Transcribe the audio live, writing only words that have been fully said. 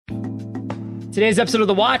Today's episode of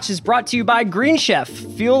The Watch is brought to you by Green Chef.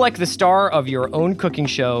 Feel like the star of your own cooking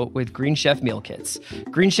show with Green Chef meal kits.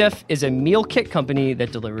 Green Chef is a meal kit company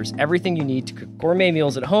that delivers everything you need to cook gourmet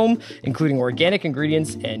meals at home, including organic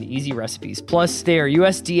ingredients and easy recipes. Plus, they are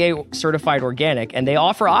USDA certified organic, and they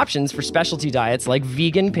offer options for specialty diets like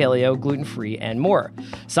vegan, paleo, gluten-free, and more.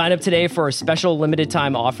 Sign up today for a special limited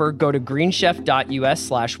time offer. Go to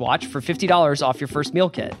greenchef.us/watch for $50 off your first meal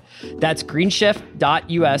kit. That's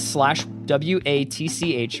greenchef.us/WATCH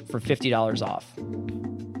for $50 off.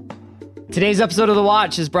 Today's episode of The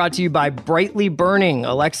Watch is brought to you by Brightly Burning.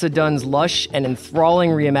 Alexa Dunn's lush and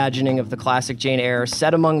enthralling reimagining of the classic Jane Eyre,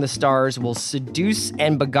 set among the stars, will seduce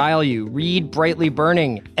and beguile you. Read Brightly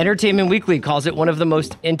Burning. Entertainment Weekly calls it one of the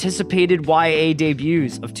most anticipated YA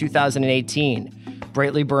debuts of 2018.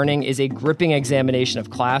 Brightly Burning is a gripping examination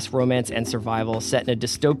of class, romance, and survival set in a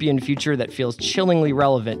dystopian future that feels chillingly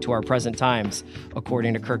relevant to our present times,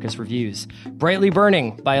 according to Chvrches Reviews. Brightly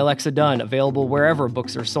Burning by Alexa Dunn, available wherever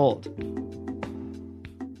books are sold.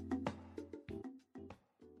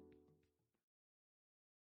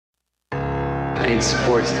 I need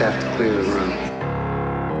support staff to clear the room.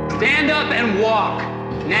 Stand up and walk,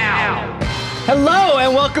 now. Hello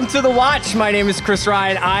and welcome to The Watch. My name is Chris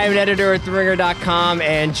Ryan. I'm an editor at TheRinger.com,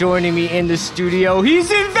 and joining me in the studio,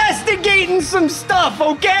 he's investigating some stuff,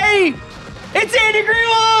 okay? It's Andy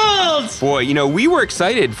Greenwald! Boy, you know, we were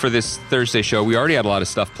excited for this Thursday show. We already had a lot of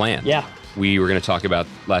stuff planned. Yeah. We were going to talk about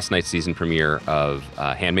last night's season premiere of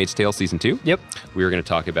Handmaid's Tale Season 2. Yep. We were going to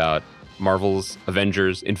talk about Marvel's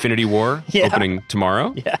Avengers Infinity War opening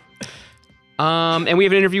tomorrow. Yeah. And we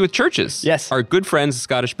have an interview with Chvrches. Yes. Our good friends, the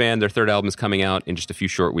Scottish band. Their third album is coming out in just a few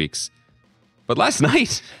short weeks. But last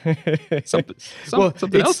night, something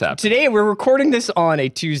else happened. Today, we're recording this on a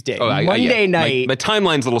Tuesday. Monday night. My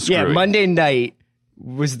timeline's a little screwy. Yeah, Monday night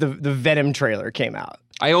was the Venom trailer came out.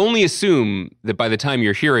 I only assume that by the time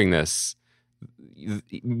you're hearing this,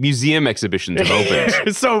 museum exhibitions have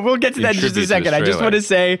opened. So we'll get to that in just a second. I just want to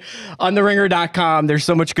say on TheRinger.com, there's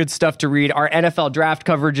so much good stuff to read. Our NFL draft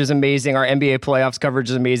coverage is amazing. Our NBA playoffs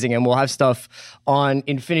coverage is amazing. And we'll have stuff on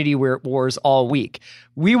Infinity Wars all week.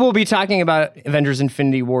 We will be talking about Avengers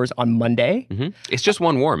Infinity Wars on Monday. Mm-hmm. It's just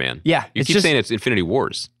one war, man. Yeah. You keep saying it's Infinity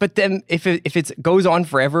Wars. But then if it goes on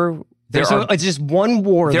forever, it's just one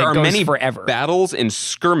war that goes forever. There are many battles and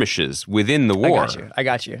skirmishes within the war. I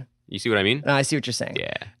got you. You see what I mean? I see what you're saying.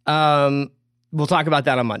 Yeah. We'll talk about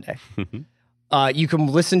that on Monday. You can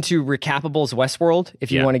listen to Recapable's Westworld if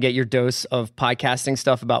you want to get your dose of podcasting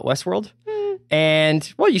stuff about Westworld.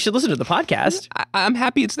 And, well, you should listen to the podcast. I'm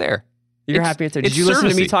happy it's there. You're happy it's there. Did you listen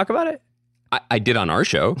to me talk about it? I did on our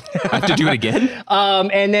show. I have to do it again?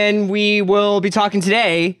 And then we will be talking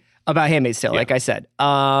today about Handmaid's Tale, like I said.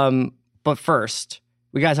 But first,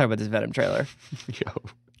 we got to talk about this Venom trailer.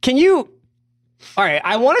 Can you... All right,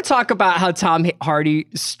 I want to talk about how Tom Hardy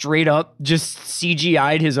straight up just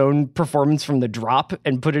CGI'd his own performance from The Drop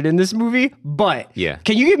and put it in this movie. But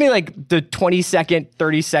can you give me like the 20-second,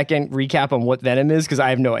 30-second recap on what Venom is? Because I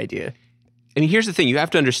have no idea. I mean, here's the thing. You have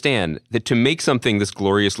to understand that to make something this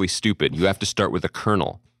gloriously stupid, you have to start with a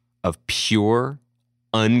kernel of pure,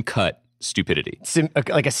 uncut stupidity.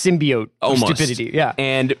 Like a symbiote of stupidity. Yeah.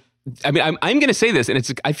 And... I mean, I'm going to say this,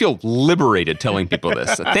 and I feel liberated telling people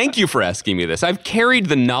this. Thank you for asking me this. I've carried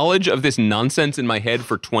the knowledge of this nonsense in my head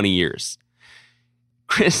for 20 years.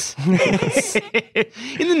 Chris, in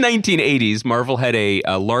the 1980s, Marvel had a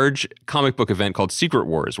large comic book event called Secret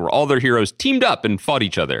Wars, where all their heroes teamed up and fought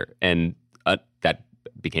each other. And that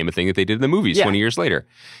became a thing that they did in the movies 20 years later.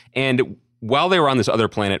 And while they were on this other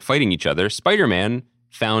planet fighting each other, Spider-Man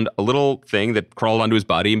found a little thing that crawled onto his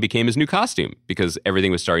body and became his new costume because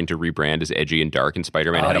everything was starting to rebrand as edgy and dark, and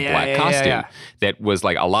Spider-Man had a black costume that was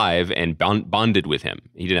like alive and bonded with him.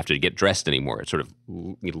 He didn't have to get dressed anymore. It sort of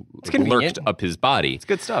lurked up his body. It's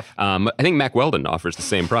good stuff. I think Mac Weldon offers the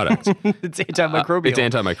same product. It's antimicrobial. It's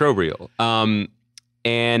antimicrobial.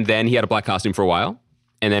 And then he had a black costume for a while,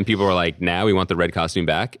 and then people were like, now we want the red costume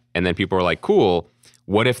back. And then people were like, cool,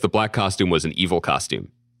 what if the black costume was an evil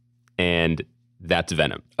costume? And that's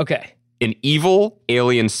Venom. Okay. An evil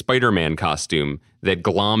alien Spider-Man costume that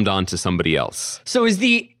glommed onto somebody else. So is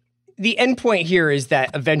the end point here is that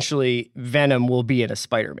eventually Venom will be in a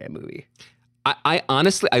Spider-Man movie? I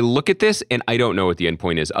honestly, I look at this and I don't know what the end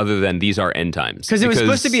point is other than these are end times. Because it was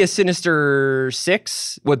supposed to be a Sinister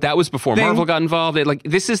Six. What that was before Marvel got involved.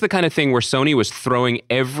 This is the kind of thing where Sony was throwing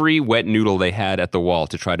every wet noodle they had at the wall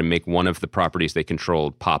to try to make one of the properties they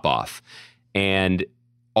controlled pop off. And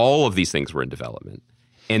all of these things were in development.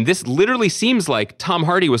 And this literally seems like Tom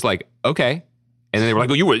Hardy was like, okay, And then they were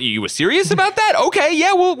like, "Oh, you were serious about that? Okay,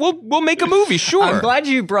 yeah, we'll make a movie, sure." I'm glad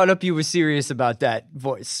you brought up you were serious about that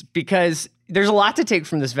voice, because there's a lot to take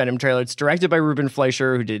from this Venom trailer. It's directed by Ruben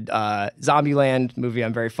Fleischer, who did Zombieland, movie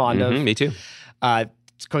I'm very fond of. Me too.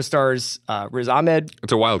 Co-stars Riz Ahmed.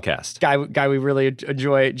 It's a wild cast. Guy we really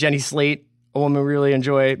enjoy. Jenny Slate, a woman we really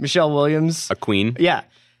enjoy. Michelle Williams. A queen. Yeah.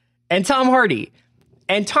 And Tom Hardy.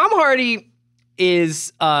 And Tom Hardy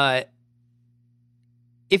is...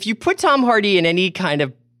 if you put Tom Hardy in any kind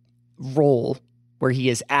of role where he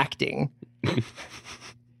is acting,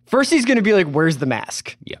 first he's going to be like, "Where's the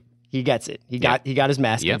mask?" Yeah. He gets it. He got his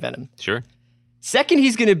mask in Venom. Sure. Second,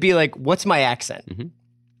 he's going to be like, "What's my accent?" Mm-hmm.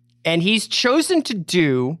 And he's chosen to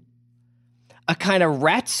do a kind of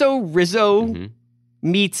Ratso Rizzo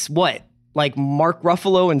meets what? Like Mark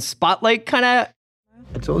Ruffalo and Spotlight kind of?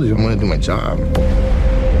 I told you I'm going to do my job.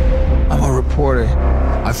 I'm a reporter.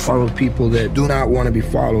 I follow people that do not want to be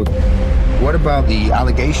followed. What about the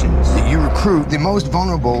allegations that you recruit the most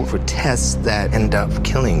vulnerable for tests that end up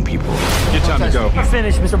killing people? Your time to go. You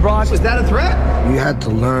finished, Mr. Bronx. Was that a threat? You had to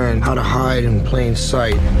learn how to hide in plain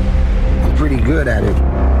sight. I'm pretty good at it.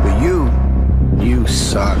 But you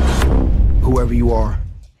suck. Whoever you are.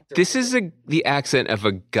 This is the accent of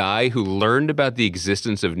a guy who learned about the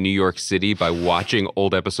existence of New York City by watching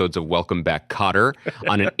old episodes of Welcome Back, Kotter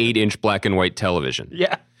on an 8-inch black and white television.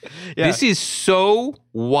 Yeah. This is so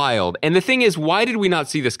wild. And the thing is, why did we not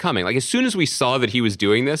see this coming? Like, as soon as we saw that he was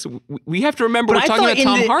doing this, we have to remember we're talking about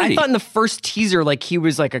Tom Hardy. I thought in the first teaser, like, he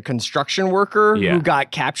was like a construction worker who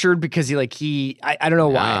got captured because I don't know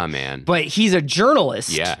why. Ah, man. But he's a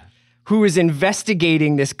journalist who is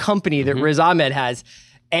investigating this company that Riz Ahmed has.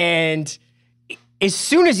 And as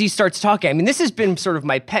soon as he starts talking, I mean, this has been sort of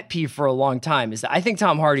my pet peeve for a long time, is that I think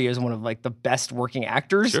Tom Hardy is one of like the best working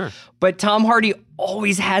actors. Sure. But Tom Hardy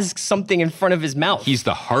always has something in front of his mouth. He's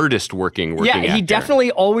the hardest working actor. He definitely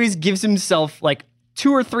always gives himself like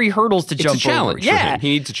 2 or 3 hurdles to jump over. It's a challenge for him. He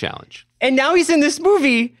needs a challenge. And now he's in this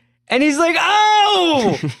movie and he's like,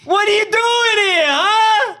 "Oh, what are you doing here,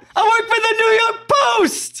 huh? I work for the New York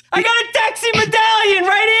Post. I got a taxi medallion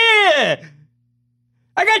right here.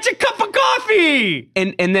 I got your cup of coffee."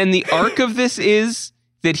 And then the arc of this is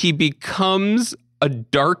that he becomes a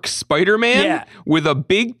dark Spider-Man with a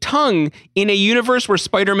big tongue in a universe where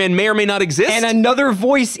Spider-Man may or may not exist. And another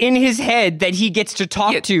voice in his head that he gets to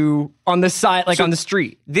talk to on the side, like on the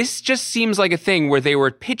street. This just seems like a thing where they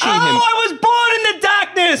were pitching him. I was born in the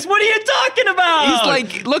darkness. What are you talking about? He's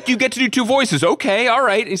like, "Look, you get to do 2 voices. Okay, all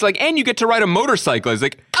right." He's like, "And you get to ride a motorcycle." He's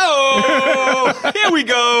like, "Oh, here we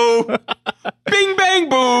go. Bing, bang,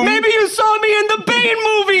 boom. Maybe you saw me in the Bane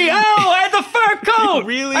movie. Oh, I had the fur coat.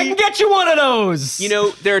 Really? I can get you one of those." You know,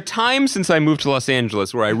 there are times since I moved to Los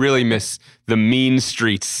Angeles where I really miss the mean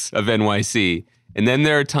streets of NYC. And then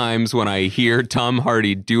there are times when I hear Tom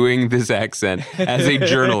Hardy doing this accent as a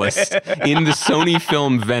journalist in the Sony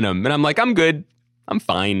film Venom. And I'm like, I'm good. I'm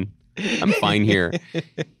fine. I'm fine here.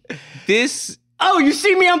 This... Oh, you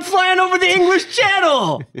see me? I'm flying over the English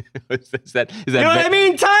Channel. is that you know what I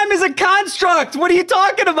mean? Time is a construct. What are you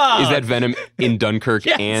talking about? Is that Venom in Dunkirk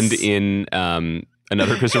and in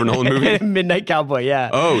another Christopher Nolan movie? Midnight Cowboy, yeah.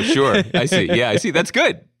 Oh, sure. I see. Yeah, I see. That's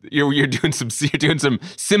good. You're doing some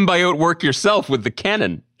symbiote work yourself with the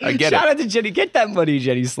canon. I get Shout out to Jenny. Get that money,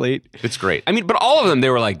 Jenny Slate. It's great. I mean, but all of them, they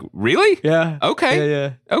were like, "Really? Yeah. Okay.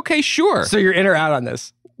 Yeah. Okay, sure." So you're in or out on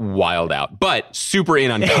this? Wild out, but super in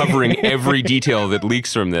on covering every detail that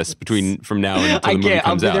leaks from this from now until the movie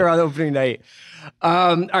comes out. I'll be there on opening night.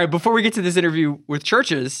 All right, before we get to this interview with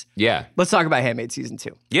Chvrches, let's talk about Handmaid season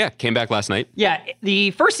 2. Yeah, came back last night. Yeah, the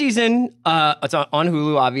first season, it's on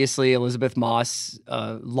Hulu, obviously. Elizabeth Moss,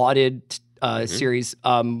 lauded series,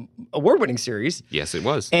 award-winning series. Yes, it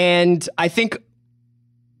was. And I think,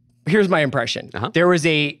 here's my impression. There was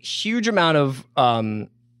a huge amount of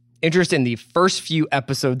interest in the first few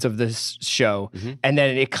episodes of this show, and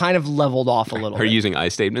then it kind of leveled off a little bit. Are you using I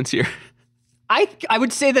statements here? I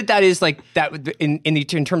would say that is like that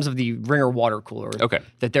in terms of the Ringer water cooler. Okay.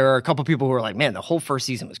 That there are a couple people who are like, "Man, the whole first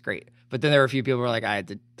season was great," but then there are a few people who are like,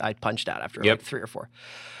 "I punched out after like 3 or 4."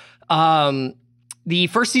 The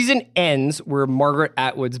first season ends where Margaret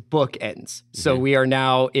Atwood's book ends. So we are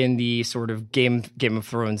now in the sort of Game of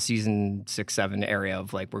Thrones season 6, 7 area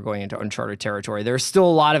of like we're going into uncharted territory. There's still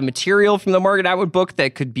a lot of material from the Margaret Atwood book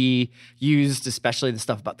that could be used, especially the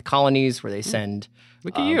stuff about the colonies where they send.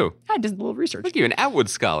 Look at you. I did a little research. Look at you, an Atwood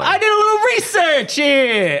scholar. I did a little research.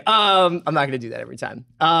 Yeah. I'm not going to do that every time.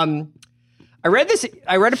 I read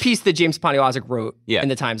a piece that James Poniewazek wrote in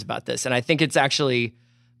the Times about this, and I think it's actually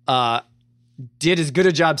did as good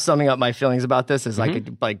a job summing up my feelings about this as I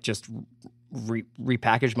could like just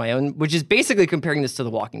repackaged my own, which is basically comparing this to The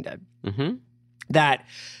Walking Dead. Mm-hmm. That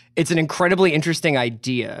it's an incredibly interesting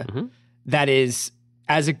idea that is,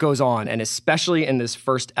 as it goes on, and especially in this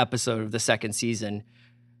first episode of the second season,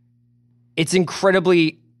 it's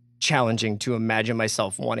incredibly challenging to imagine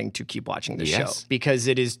myself wanting to keep watching the show, because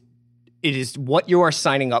it is what you are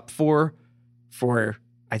signing up for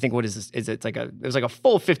I think, what is this? It was like a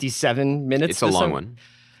full 57 minutes. It's a long one.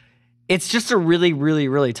 It's just a really, really,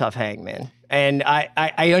 really tough hang, man. And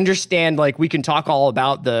I understand, like, we can talk all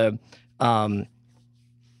about the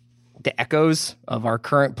echoes of our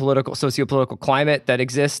current socio-political climate that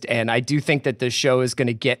exist. And I do think that the show is going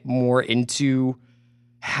to get more into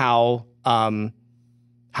how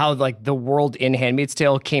like the world in Handmaid's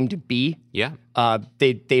Tale came to be. Yeah.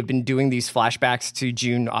 They've been doing these flashbacks to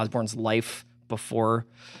June Osborne's life before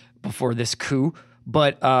this coup.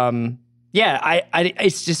 But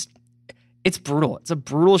it's brutal. It's a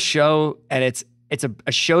brutal show, and it's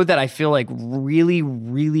a show that I feel like really,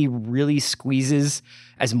 really, really squeezes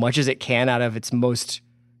as much as it can out of its most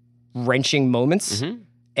wrenching moments. Mm-hmm.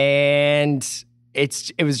 And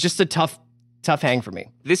it was just a tough hang for me.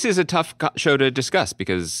 This is a tough show to discuss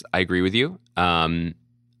because I agree with you.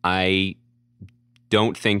 I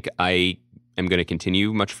don't think I am going to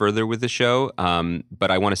continue much further with the show,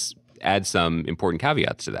 but I want to add some important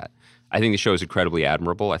caveats to that. I think the show is incredibly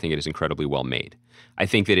admirable. I think it is incredibly well made. I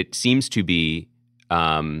think that it seems to be,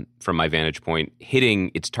 from my vantage point,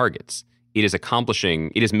 hitting its targets. It is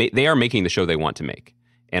accomplishing. They are making the show they want to make.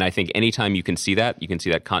 And I think anytime you can see that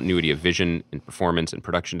continuity of vision and performance and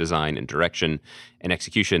production design and direction and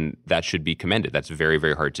execution, that should be commended. That's very,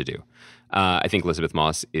 very hard to do. I think Elizabeth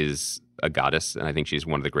Moss is a goddess, and I think she's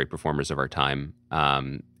one of the great performers of our time.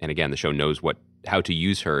 And again, the show knows how to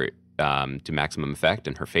use her to maximum effect,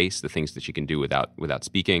 and her face, the things that she can do without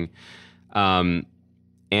speaking. And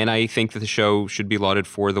I think that the show should be lauded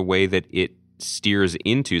for the way that it steers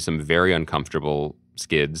into some very uncomfortable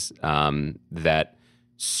skids that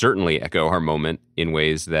certainly echo our moment in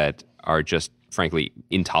ways that are just, frankly,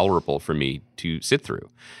 intolerable for me to sit through.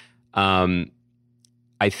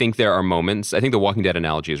 I think there are moments. I think the Walking Dead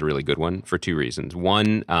analogy is a really good one for two reasons.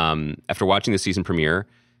 One, after watching the season premiere,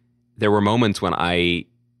 there were moments when I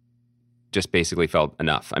just basically felt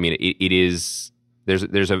enough. I mean, it is.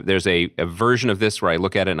 There's a version of this where I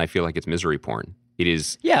look at it and I feel like it's misery porn. It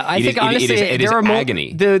is. Yeah, I think honestly, it is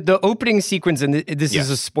agony. The opening sequence, and this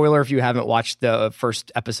is a spoiler if you haven't watched the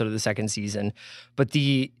first episode of the second season, but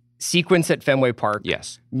the sequence at Fenway Park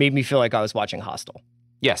made me feel like I was watching Hostel.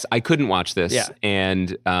 Yes, I couldn't watch this,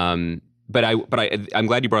 and but I'm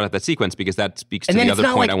glad you brought up that sequence because that speaks to the other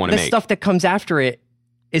point I want to make. The stuff that comes after it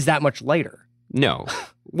is that much lighter. No,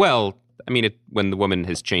 well, I mean, when the woman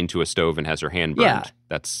is chained to a stove and has her hand burned,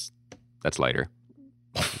 that's lighter,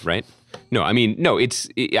 right? No, I mean, no,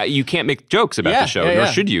 you can't make jokes about the show, nor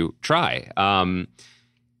should you try.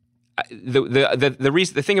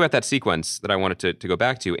 The thing about that sequence that I wanted to go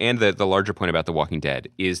back to, and the larger point about The Walking Dead,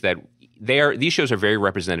 is that these shows are very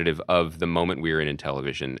representative of the moment we're in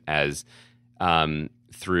television, as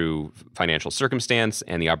through financial circumstance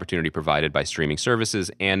and the opportunity provided by streaming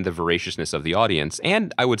services and the voraciousness of the audience,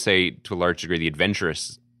 and I would say to a large degree the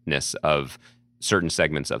adventurousness of certain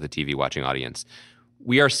segments of the TV watching audience.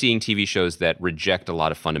 We are seeing TV shows that reject a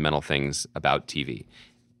lot of fundamental things about TV,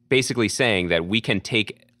 basically saying that we can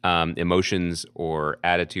take emotions or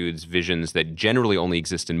attitudes, visions that generally only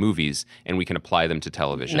exist in movies, and we can apply them to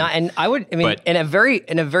television. In a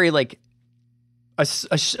very like a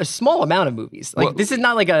small amount of movies. Like, this is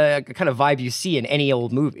not like a kind of vibe you see in any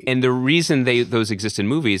old movie. And the reason those exist in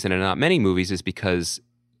movies and in not many movies is because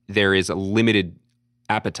there is a limited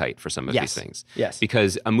appetite for some of these things. Yes.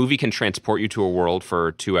 Because a movie can transport you to a world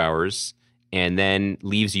for 2 hours and then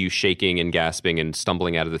leaves you shaking and gasping and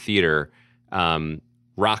stumbling out of the theater,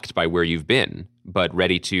 rocked by where you've been, but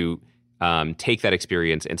ready to take that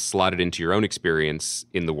experience and slot it into your own experience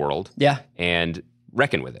in the world and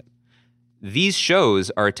reckon with it. These shows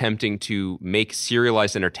are attempting to make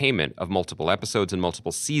serialized entertainment of multiple episodes and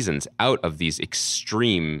multiple seasons out of these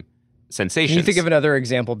extreme sensations. Can you think of another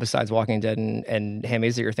example besides Walking Dead and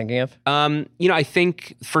Handmaid's that you're thinking of? I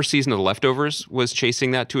think the first season of The Leftovers was chasing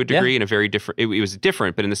that to a degree in a very different. It was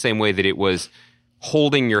different, but in the same way that it was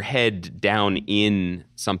holding your head down in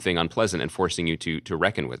something unpleasant and forcing you to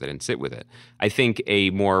reckon with it and sit with it. I think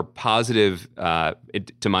a more positive,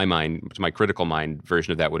 to my critical mind,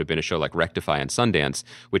 version of that would have been a show like Rectify and Sundance,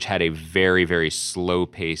 which had a very, very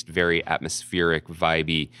slow-paced, very atmospheric,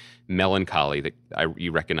 vibey melancholy that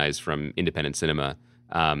you recognize from independent cinema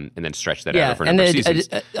and then stretch that out over a number of seasons.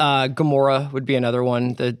 Gomorrah would be another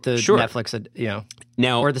one. The Sure. Netflix,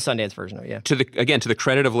 Now, or the Sundance version of it. Yeah. to the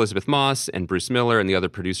credit of Elizabeth Moss and Bruce Miller and the other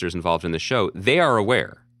producers involved in the show, they are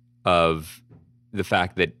aware of the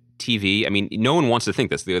fact that TV, I mean, no one wants to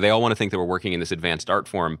think this. They all want to think that we're working in this advanced art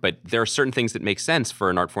form, but there are certain things that make sense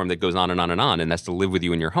for an art form that goes on and on and on, and that's to live with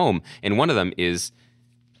you in your home. And one of them is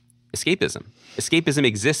escapism. Escapism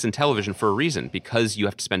exists in television for a reason, because you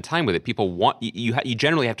have to spend time with it. People want you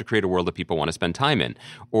generally have to create a world that people want to spend time in.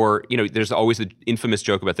 Or, there's always the infamous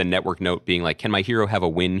joke about the network note being like, can my hero have a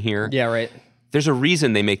win here? Yeah, right. There's a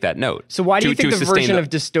reason they make that note. So why do you think the version of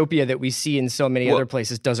dystopia that we see in so many other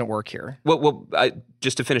places doesn't work here? Well,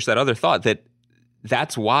 just to finish that other thought,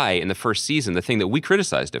 that's why in the first season, the thing that we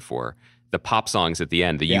criticized it for, the pop songs at the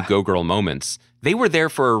end, the You Go Girl moments, they were there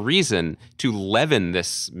for a reason to leaven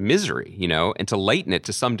this misery, and to lighten it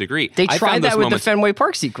to some degree. They tried that with the Fenway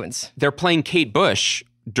Park sequence. They're playing Kate Bush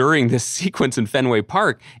during this sequence in Fenway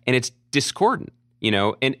Park, and it's discordant.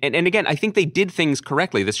 And again, I think they did things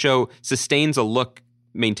correctly. This show sustains a look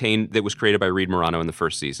that was created by Reed Morano in the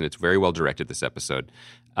first season. It's very well directed, this episode.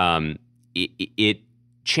 It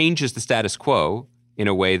changes the status quo in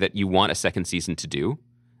a way that you want a second season to do.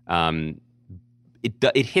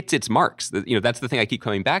 It hits its marks. That's the thing I keep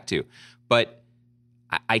coming back to. But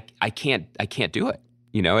I can't do it.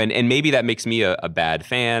 And maybe that makes me a bad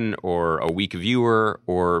fan or a weak viewer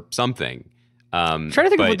or something. I'm trying to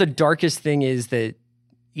think of what the darkest thing is that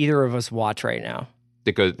either of us watch right now.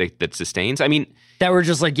 That sustains. I mean, that we're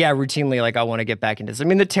just routinely I want to get back into this. I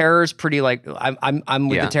mean, the Terror is pretty I'm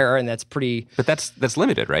with the Terror, and that's pretty. But that's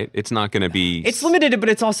limited, right? It's not going to be. It's limited, but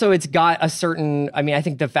it's got a certain. I mean, I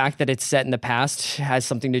think the fact that it's set in the past has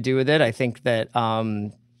something to do with it. I think that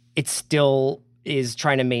it still is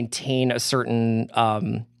trying to maintain a certain.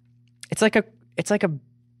 It's like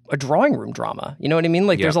a drawing room drama. You know what I mean?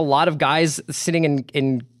 There's a lot of guys sitting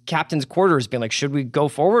in captain's quarters being like, should we go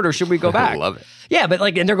forward or should we go back? I love it. Yeah, but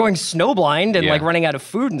and they're going snowblind and running out of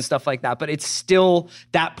food and stuff like that. But it's still,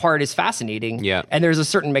 that part is fascinating. Yeah. And there's a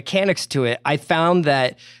certain mechanics to it. I found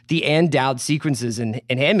that the Ann Dowd sequences in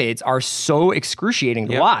Handmaids are so excruciating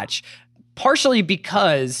to watch, partially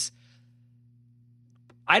because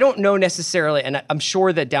I don't know necessarily, and I'm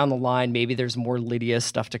sure that down the line, maybe there's more Lydia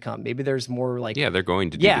stuff to come. Maybe there's more they're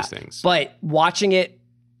going to do these things. But watching it,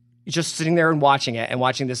 just sitting there and watching it, and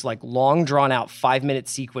watching this long drawn out 5-minute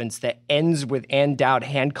sequence that ends with Ann Dowd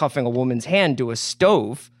handcuffing a woman's hand to a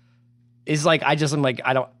stove is I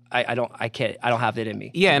don't have it in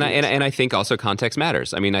me. Yeah, and I think also context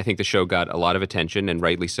matters. I mean, I think the show got a lot of attention, and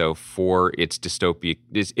rightly so, for its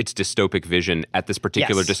dystopic vision at this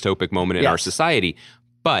particular dystopic moment in our society.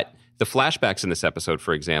 But the flashbacks in this episode,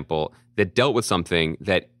 for example, that dealt with something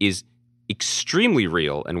that is extremely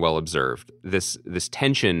real and well observed, this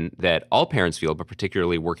tension that all parents feel, but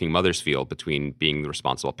particularly working mothers feel, between being the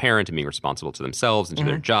responsible parent and being responsible to themselves and to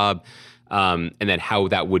their job, and then how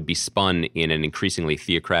that would be spun in an increasingly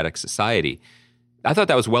theocratic society. I thought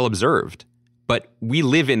that was well observed. But we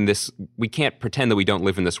live in this, we can't pretend that we don't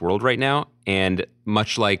live in this world right now. And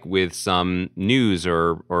much like with some news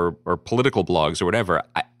or political blogs or whatever,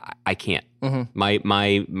 I can't.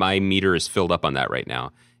 My meter is filled up on that right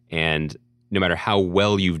now. And no matter how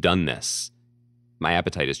well you've done this, my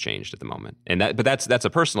appetite has changed at the moment. And that's a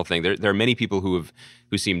personal thing. There are many people there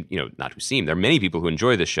are many people who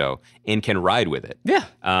enjoy this show and can ride with it.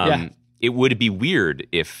 Yeah. It would be weird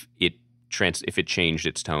if it changed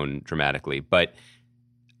its tone dramatically. But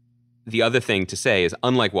the other thing to say is,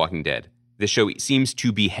 unlike Walking Dead, this show seems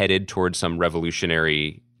to be headed towards some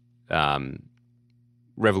revolutionary type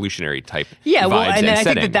vibes and I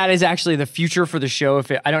setting. think that is actually the future for the show.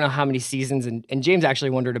 I don't know how many seasons, and James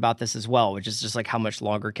actually wondered about this as well, which is just how much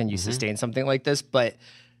longer can you sustain something like this? But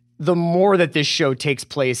the more that this show takes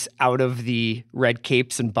place out of the red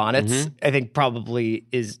capes and bonnets, I think probably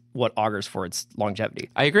is what augurs for its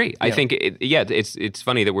longevity. I agree. I think it's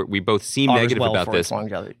funny that we both seem negative about this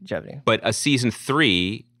longevity. But a season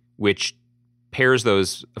 3, which pairs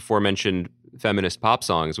those aforementioned feminist pop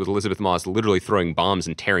songs with Elizabeth Moss literally throwing bombs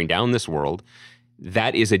and tearing down this world,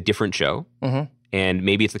 that is a different show. And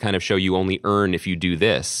maybe it's the kind of show you only earn if you do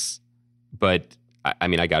this. But I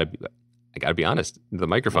mean, I gotta be honest, the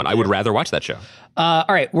microphone, I would rather watch that show. All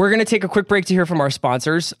right, we're going to take a quick break to hear from our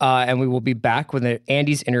sponsors, and we will be back with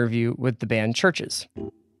Andy's interview with the band Chvrches.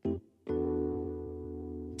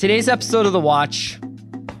 Today's episode of The Watch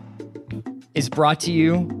is brought to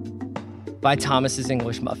you by Thomas's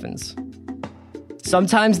English Muffins.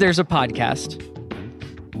 Sometimes there's a podcast,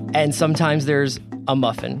 and sometimes there's a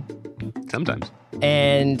muffin. Sometimes.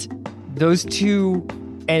 And those two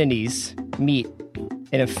entities meet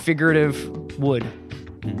in a figurative wood,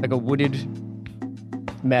 like a wooded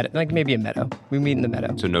meadow, like maybe a meadow. We meet in the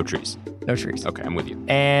meadow. So no trees. No trees. Okay, I'm with you.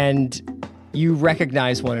 And you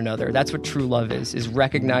recognize one another. That's what true love is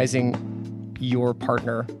recognizing your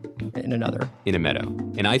partner in another. In a meadow.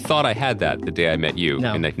 And I thought I had that the day I met you in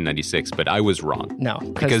 1996, but I was wrong. No.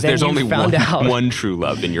 Because there's only one true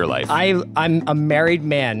love in your life. I'm a married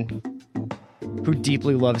man who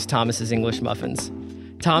deeply loves Thomas's English muffins.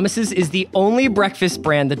 Thomas's is the only breakfast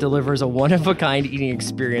brand that delivers a one-of-a-kind eating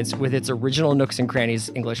experience with its original Nooks and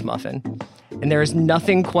Crannies English muffin. And there is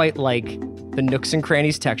nothing quite like the Nooks and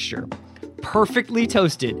Crannies texture. Perfectly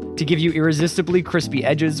toasted to give you irresistibly crispy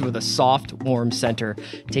edges with a soft, warm center.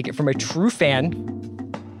 Take it from a true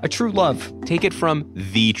fan, a true love. Take it from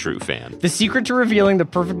the true fan. The secret to revealing the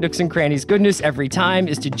perfect Nooks and Crannies goodness every time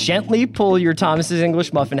is to gently pull your Thomas's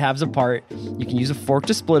English muffin halves apart. You can use a fork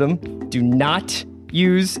to split them. Do not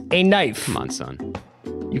use a knife. Come on, son.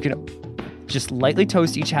 You can just lightly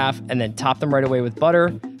toast each half and then top them right away with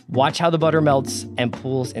butter. Watch how the butter melts and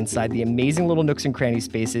pools inside the amazing little Nooks and Cranny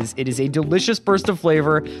spaces. It is a delicious burst of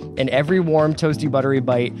flavor in every warm, toasty, buttery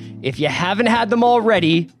bite. If you haven't had them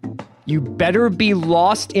already, you better be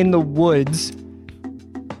lost in the woods,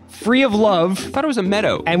 free of love. I thought it was a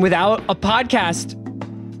meadow. And without a podcast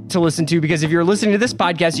to listen to, because if you're listening to this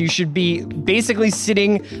podcast, you should be basically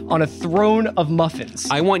sitting on a throne of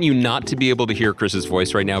muffins. I want you not to be able to hear Chris's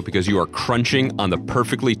voice right now because you are crunching on the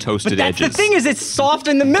perfectly toasted edges. But that's the thing is it's soft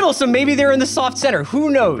in the middle, so maybe they're in the soft center. Who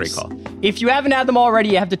knows? Great call. If you haven't had them already,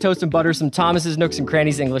 you have to toast and butter some Thomas's Nooks and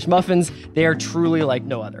Crannies English muffins. They are truly like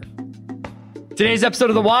no other. Today's episode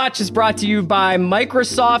of The Watch is brought to you by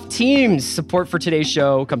Microsoft Teams. Support for today's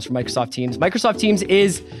show comes from Microsoft Teams. Microsoft Teams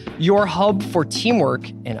is your hub for teamwork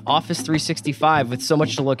in Office 365 with so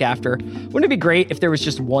much to look after. Wouldn't it be great if there was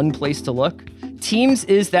just one place to look? Teams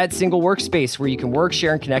is that single workspace where you can work,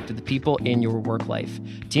 share, and connect with the people in your work life.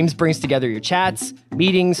 Teams brings together your chats,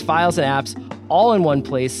 meetings, files, and apps all in one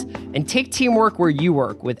place, and take teamwork where you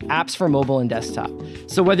work with apps for mobile and desktop.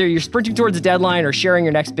 So whether you're sprinting towards a deadline or sharing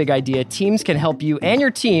your next big idea, Teams can help you and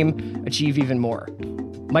your team achieve even more.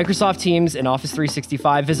 Microsoft Teams and Office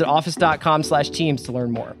 365. Visit office.com/teams to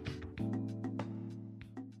learn more.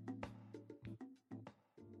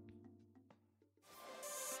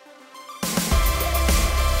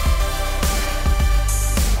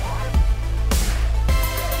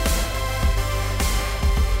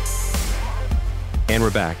 And we're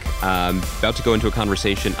back. About to go into a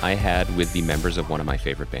conversation I had with the members of one of my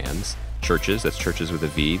favorite bands, Chvrches. That's Chvrches with a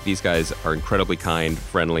V. These guys are incredibly kind,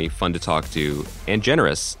 friendly, fun to talk to, and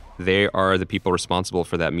generous. They are the people responsible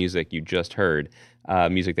for that music you just heard,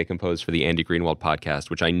 music they composed for the Andy Greenwald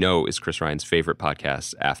podcast, which I know is Chris Ryan's favorite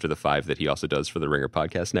podcast after the 5 that he also does for the Ringer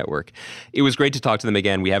Podcast Network. It was great to talk to them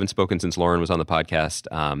again. We haven't spoken since Lauren was on the podcast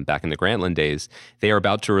back in the Grantland days. They are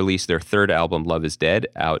about to release their third album, Love is Dead,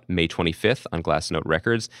 out May 25th on Glassnote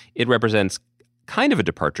Records. It represents kind of a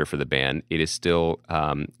departure for the band. It is still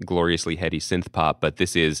gloriously heady synth pop, but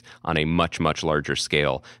this is on a much, much larger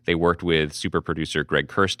scale. They worked with super producer Greg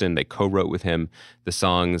Kurstin. They co-wrote with him. The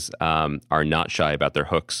songs are not shy about their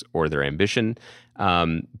hooks or their ambition,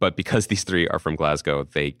 but because these three are from Glasgow,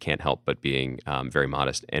 they can't help but being very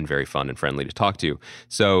modest and very fun and friendly to talk to.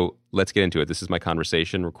 So let's get into it. This is my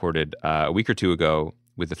conversation recorded a week or two ago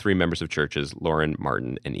with the three members of Chvrches, Lauren,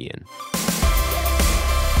 Martin, and Ian.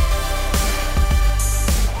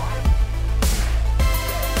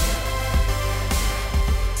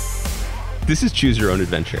 This is Choose Your Own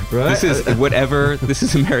Adventure. Right? This is whatever. This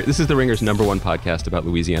is the Ringer's number one podcast about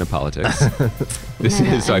Louisiana politics.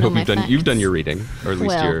 So I hope you've done your reading, or at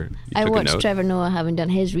least you I took a watched note. Trevor Noah having done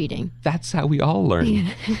his reading. That's how we all learn. Yeah.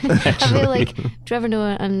 I feel like Trevor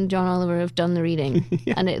Noah and John Oliver have done the reading,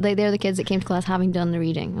 and they're the kids that came to class having done the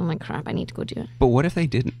reading. I'm like, crap, I need to go do it. But what if they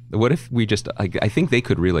didn't? What if we just? I think they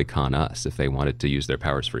could really con us if they wanted to use their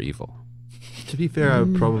powers for evil. To be fair, I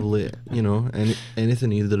would probably,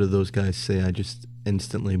 anything either of those guys say, I just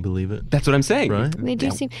instantly believe it. That's what I'm saying. Right? They do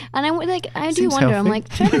seem, and I do Seems wonder. healthy. I'm like,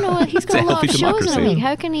 Trevor Noah, he's got a lot of healthy shows in a democracy. week.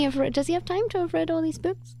 How can he have? Does he have time to have read all these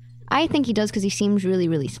books? I think he does because he seems really,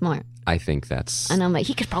 really smart. I think that's. And I'm like,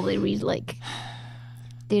 he could probably read like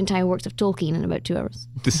the entire works of Tolkien in about 2 hours.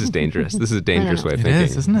 This is dangerous. This is a dangerous way of It thinking.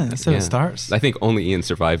 is, isn't it? That's how it starts. I think only Ian's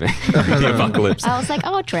surviving the apocalypse. I was like,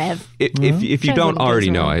 oh, Trev. If you Trev don't wouldn't go already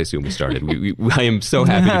so know, well. I assume we started. I am so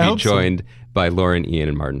happy I to be hope so. joined by Lauren, Ian,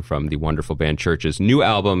 and Martin from the wonderful band Chvrches. New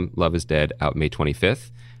album, Love is Dead, out May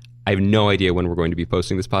 25th. I have no idea when we're going to be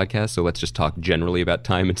posting this podcast, so let's just talk generally about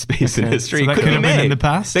time and space and history. So that could have been in the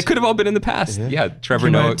past? That could have all been in the past. Yeah, Trevor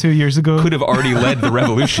Came out Noah 2 years ago. could have already led the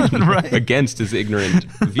revolution against his ignorant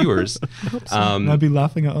viewers. I'd be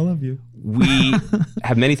laughing at all of you. We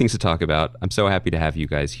have many things to talk about. I'm so happy to have you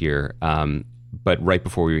guys here. But right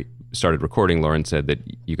before we started recording, Lauren said that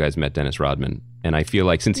you guys met Dennis Rodman. And I feel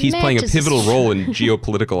like since he's playing a pivotal role in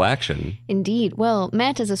geopolitical action. Indeed. Well,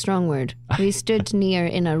 met is a strong word. We stood near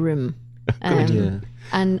in a room.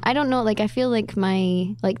 And I don't know, like, I feel like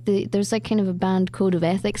there's like kind of a band code of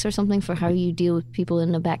ethics or something for how you deal with people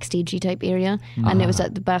in a backstagey type area. And it was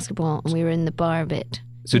at the basketball, and we were in the bar bit.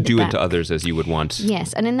 So do unto others as you would want.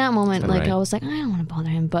 Yes, and in that moment, like, right? I was like, I don't want to bother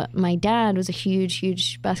him. But my dad was a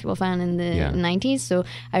huge basketball fan in the 90s. So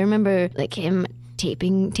I remember, like, him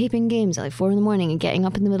taping games at like 4 a.m. and getting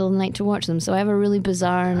up in the middle of the night to watch them. So I have a really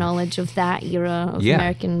bizarre knowledge of that era of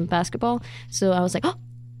American basketball. So I was like, oh,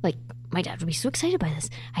 like, my dad would be so excited by this.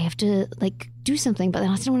 I have to, like, do something, but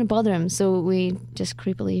I didn't want to bother him. So we just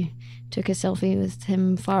creepily took a selfie with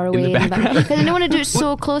him far away in the background. Because I don't want to do it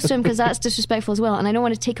so close to him because that's disrespectful as well. And I don't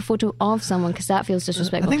want to take a photo of someone because that feels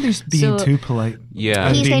disrespectful. I think there's being too polite. Yeah.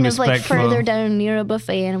 And he's being kind of like respectful. further down near a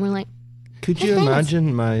buffet, and we're like, Could you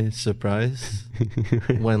imagine my surprise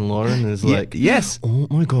when Lauren is like, yes, oh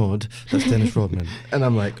my God, that's Dennis Rodman. And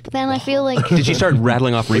I'm like, but then I feel like... Did she start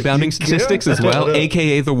rattling off rebounding statistics as well?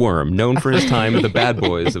 AKA the Worm, known for his time with the bad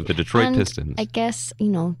boys of the Detroit and Pistons. I guess, you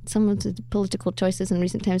know, some of the political choices in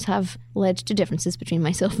recent times have led to differences between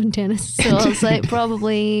myself and Dennis. So it's like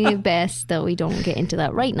probably best that we don't get into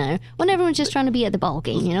that right now when everyone's just trying to be at the ball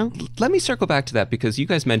game, you know? Let me circle back to that because you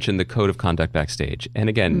guys mentioned the code of conduct backstage. And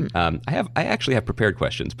again, I actually have prepared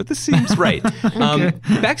questions, but this seems right.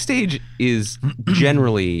 Backstage is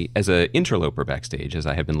generally, as an interloper backstage, as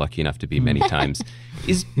I have been lucky enough to be many times,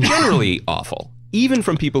 is generally awful, even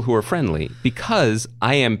from people who are friendly, because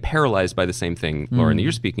I am paralyzed by the same thing, Lauren, that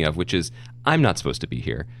you're speaking of, which is I'm not supposed to be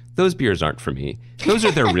here. Those beers aren't for me. Those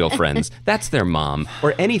are their real friends. That's their mom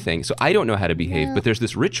or anything. So I don't know how to behave, but there's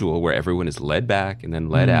this ritual where everyone is led back and then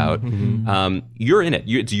led out. You're in it.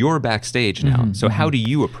 It's your backstage now. So how do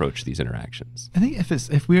you approach these interactions? I think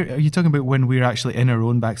are you talking about when we're actually in our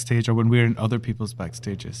own backstage or when we're in other people's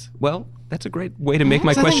backstages? Well, that's a great way to make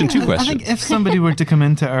my question two questions. I think if somebody were to come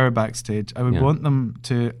into our backstage, I would want them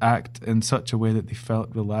to act in such a way that they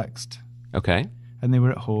felt relaxed. Okay. And they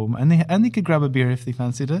were at home, and they could grab a beer if they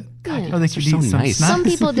fancied it, or they could eat so some nice. snacks. Some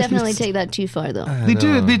people definitely take that too far, though. They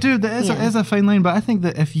do. There is a fine line, but I think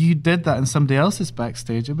that if you did that in somebody else's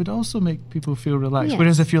backstage, it would also make people feel relaxed. Yeah.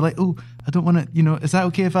 Whereas if you're like, oh, I don't want to, you know, is that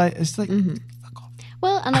okay if I? It's like, fuck off.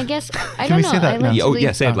 Well, and I guess I Can don't we know. say that I now? like to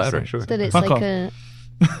believe say it louder, sure. that it's Fuck like off.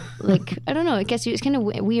 like, I don't know, I guess it's kind of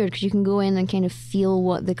weird because you can go in and kind of feel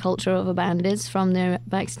what the culture of a band is from their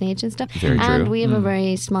backstage and stuff. Very and true. we have a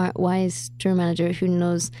very smart, wise tour manager who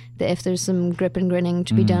knows that if there's some grip and grinning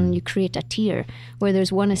to be done, you create a tier where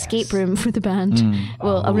there's one escape room for the band.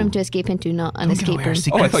 Well, a room to escape into, not an escape room.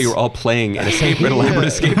 Oh, I thought you were all playing an elaborate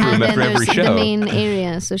escape room And then after every there's show. the main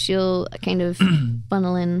area, so she'll kind of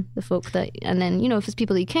funnel in the folk that, and then, you know, if it's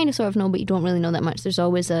people that you kind of sort of know but you don't really know that much, there's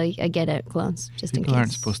always a get out clause just in People case.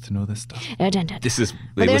 aren't supposed to know this stuff. This is But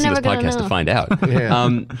they they're listen to this never gonna podcast to know. find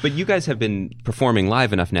out. But you guys have been performing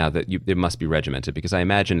live enough now that it must be regimented, because I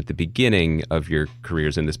imagine at the beginning of your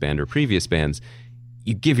careers in this band or previous bands,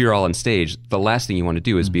 you give your all on stage. The last thing you want to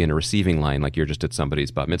do is be in a receiving line like you're just at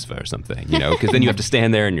somebody's bat mitzvah or something, you know, because then you have to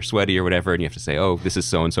stand there and you're sweaty or whatever, and you have to say, oh, this is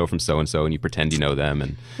so-and-so from so-and-so, and you pretend you know them,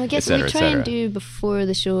 and Well, I guess et cetera, we et try and cetera. do before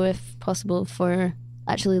the show, if possible, for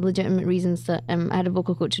actually legitimate reasons. That I had a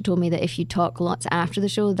vocal coach who told me that if you talk lots after the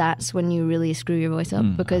show, that's when you really screw your voice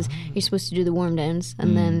up, because you're supposed to do the warm downs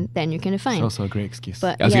and then you're kind of fine. It's also a great excuse.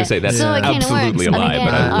 But I was going to say, that's so it kinda absolutely works. a lie, and again,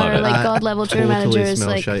 but I love our it. like god level tour manager is smell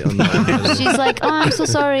like, shite on that. she's like, oh, I'm so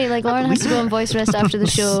sorry, like Lauren has to go on voice rest after the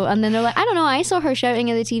show, and then they're like, I don't know, I saw her shouting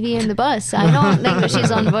at the TV in the bus. I don't think that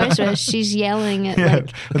she's on voice rest. She's yelling at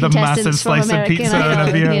like with a massive contestants from slice of American pizza and a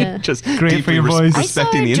Idol. beer. Yeah. Just Great for deeply your voice. I saw her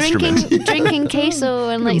respecting the instrument. drinking queso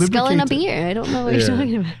and like sculling a Lubricated. beer. I don't know what you're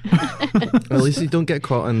talking about. At least you don't get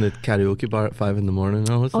caught in the karaoke bar at 5 a.m.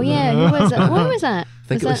 Oh yeah, who was that? What was that? I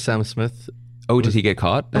think it was Sam Smith. Oh, did he get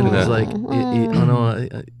caught? And it was like,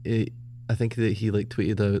 Oh. I think that he like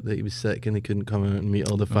tweeted out that he was sick and he couldn't come out and meet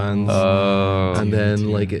all the fans. Oh. And then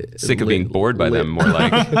like Sick of being bored by them, more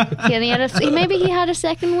like. And maybe he had a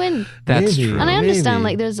second win. That's Maybe. true. And I understand,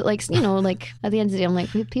 Maybe. like, there's, like, you know, like, at the end of the day, I'm like,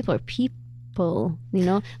 people are people, you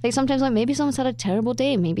know? Like, sometimes, like, maybe someone's had a terrible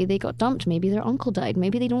day. Maybe they got dumped. Maybe their uncle died.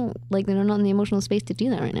 Maybe they don't, like, they're not in the emotional space to do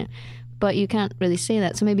that right now. But you can't really say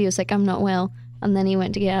that. So maybe it was like, I'm not well. And then he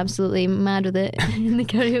went to get absolutely mad with it in the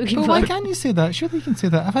karaoke But bar. why can't you say that? Surely you can say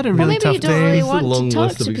that. I've had a really maybe you tough don't day. really It's a want long to talk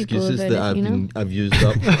list of to people excuses about that it, I've used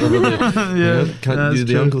up. Yeah, Can't that's do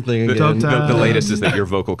the true. uncle thing again. The latest is that your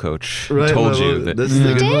vocal coach told you that. This is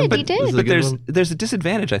a good one. He did. This is a But good one. there's a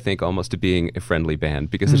disadvantage, I think, almost to being a friendly band,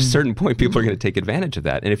 because at a certain point, people are going to take advantage of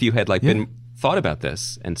that. And if you had been thought about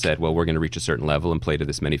this and said, well, we're going to reach a certain level and play to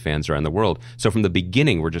this many fans around the world, so from the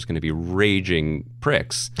beginning, we're just going to be raging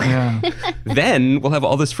pricks. Yeah. Then we'll have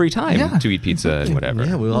all this free time to eat pizza and whatever.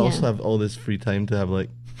 Yeah, we'll also have all this free time to have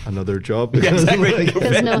another job. Yeah, exactly.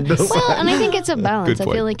 Well, and I think it's a balance. Good I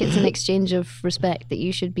point. feel like it's an exchange of respect, that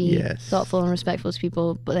you should be Yes. thoughtful and respectful to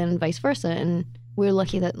people, but then vice versa. And we're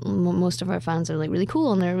lucky that most of our fans are really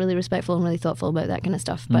cool and they're really respectful and really thoughtful about that kind of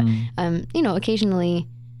stuff. But occasionally,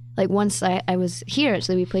 once I was here,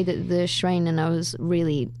 actually, we played at the Shrine and I was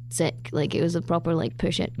really sick. It was a proper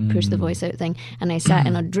push the voice out thing. And I sat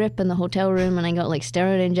in a drip in the hotel room and I got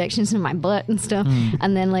steroid injections in my butt and stuff.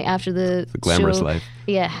 And then after the glamorous show, life.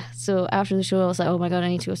 Yeah. So after the show, I was like, oh my God, I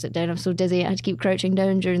need to go sit down. I'm so dizzy. I had to keep crouching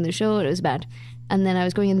down during the show. It was bad. And then I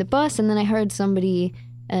was going in the bus and then I heard somebody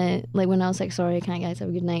when I was sorry, can't guys, have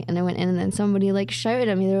a good night, and I went in and then somebody shouted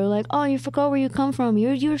at me. They were like, oh, you forgot where you come from,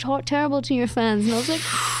 you're terrible to your fans. And I was like,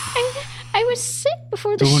 I was sick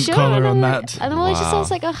before the Don't show. call her on And that. I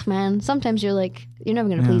was like, oh man, sometimes you're you're never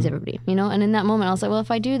going to please everybody, and in that moment I was like, well,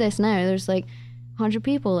 if I do this now, there's 100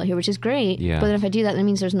 people here, which is great, but then if I do that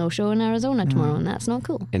means there's no show in Arizona tomorrow, and that's not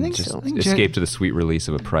cool. And just so. escape to the sweet release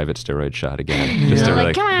of a private steroid shot again. Just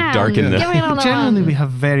to Come on, darken get me on the Generally, one. we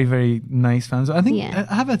have very, very nice fans. I think Yeah.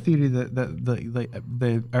 I have a theory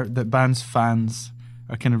that bands' fans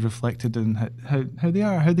are kind of reflected in how they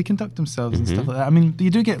are, how they conduct themselves and stuff like that. I mean, you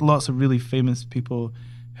do get lots of really famous people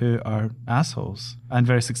who are assholes and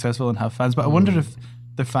very successful and have fans, but I wonder if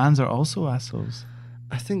their fans are also assholes.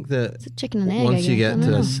 I think that It's a chicken and egg. once you I get guess. I to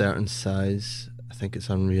don't a know. certain size, I think it's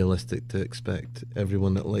unrealistic to expect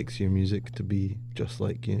everyone that likes your music to be just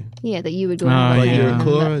like you. Yeah, that you would go. Ah, Like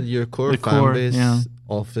yeah. your core The fan core, base, yeah.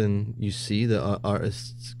 often you see that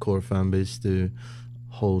artists' core fan base do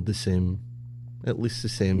hold at least the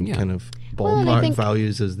same Yeah. kind of Well, and I ballpark think-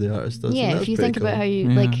 values as the artist does. Yeah, and if that's you pretty think about cool. how you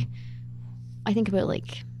Yeah. I think about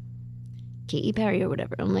Katy Perry or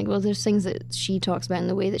whatever. I'm like, well, there's things that she talks about in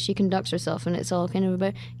the way that she conducts herself, and it's all kind of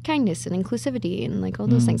about kindness and inclusivity and all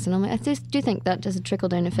those things. And I'm like, I just do think that does a trickle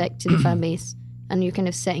down effect to the fan base, and you're kind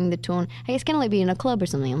of setting the tone. I guess kind of like being in a club or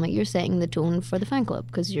something. I'm like, you're setting the tone for the fan club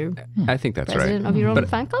because you're I think that's president right. of your own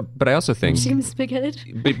fan club. But I also think Seems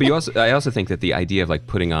big-headed. but I also think that the idea of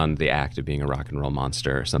putting on the act of being a rock and roll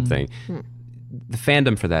monster or something, the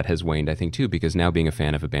fandom for that has waned, I think, too, because now being a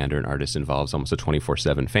fan of a band or an artist involves almost a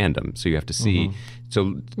 24/7 fandom. So you have to see,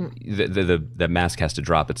 so the mask has to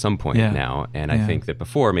drop at some point now. And I think that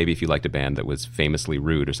before, maybe if you liked a band that was famously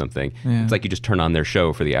rude or something, it's like you just turn on their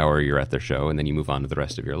show for the hour you're at their show, and then you move on to the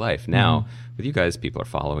rest of your life. Now, with you guys, people are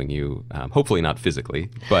following you, hopefully not physically,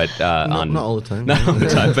 but not on all the time. not all the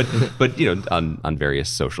time, but on various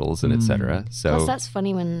socials and etc. So Plus, that's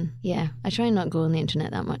funny when, I try and not go on the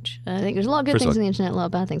internet that much. I think there's a lot of good things on the internet, a lot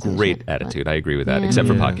of bad things on the great internet. but- attitude. I agree with that. Yeah. Except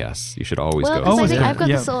for Yeah. podcasts, you should always Well, go. because I Always think go. I've got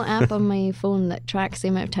Yeah. this little app on my phone that tracks the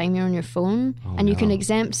amount of time you're on your phone, and you can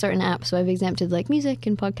exempt certain apps. So I've exempted music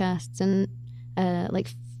and podcasts and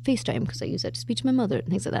FaceTime because I use that to speak to my mother and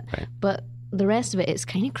things like that. Right. But the rest of it, it's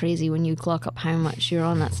kind of crazy when you clock up how much you're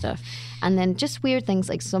on that stuff. And then just weird things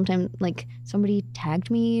sometimes somebody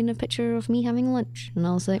tagged me in a picture of me having lunch, and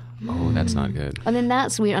I was like, Oh, that's not good. and then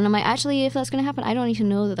that's weird. And I'm like, actually, if that's going to happen, I don't need to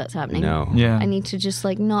know that that's happening. No. Yeah. I need to just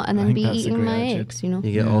not, and I then think be that's a eating great my attitude. eggs, You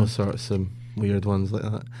get all sorts of weird ones like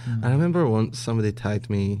that. I remember once somebody tagged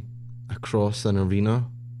me across an arena.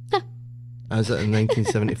 I was at a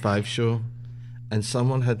 1975 show, and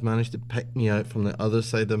someone had managed to pick me out from the other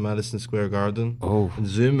side of Madison Square Garden and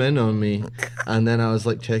zoom in on me, and then I was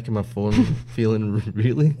checking my phone, feeling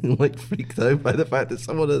really freaked out by the fact that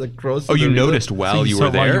someone had crossed. Oh, the you arena. noticed while you you saw were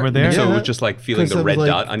it while there? you were there? So Yeah. it was just feeling 'Cause the I red was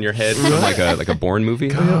dot on your head from like a Bourne movie.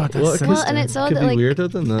 God, that's What so could- Well, and it's odd could that be weirder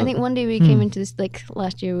than that. I think one day we came into this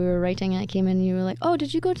last year we were writing and I came in and you were like, oh,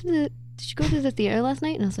 did you go to the theater last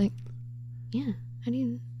night? And I was like, yeah, how do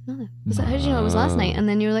you know that? How did you know it was last night? And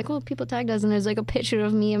then you were like, well, people tagged us and there's a picture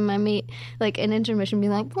of me and my mate in intermission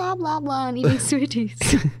being like blah blah blah and eating sweeties.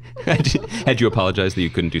 Had you apologized that you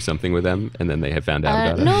couldn't do something with them, and then they had found out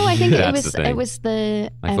about it? No, I think That's the thing. it was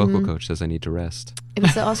the My vocal coach says I need to rest. it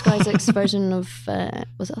was the Oscar Isaac's version of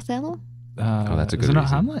was it Othello? That's a good Is it not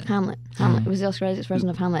reason. Hamlet? Hamlet. It was the Oscar Isaac's version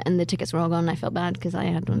of Hamlet, and the tickets were all gone. And I felt bad because I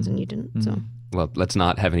had ones and you didn't. So Well, let's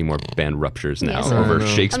not have any more band ruptures now Yes. over I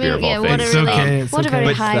Shakespeare mean, of all what things. a really, okay, what a okay. very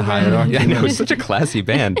It's the high hierarchy. Yeah, I know, it's such a classy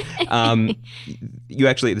band. You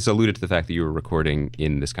actually, this alluded to the fact that you were recording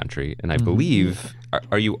in this country, and I believe,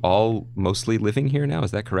 are you all mostly living here now?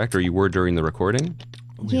 Is that correct? Or you were during the recording?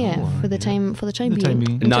 for the time time being.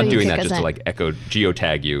 being. Until Not you doing kick that us just to out. like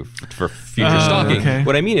geotag you for future Oh, stalking. okay.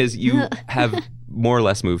 What I mean is you have more or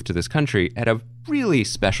less moved to this country at a really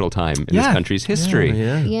special time in this Yeah. country's history.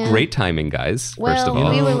 Yeah. Yeah. Great timing, guys, first of Well,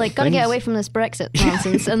 all. we were like, gotta get things- away from this Brexit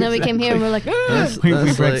nonsense, and then we came here and we're like, We That's like-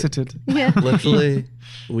 Brexited. yeah. Literally,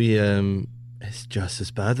 we it's just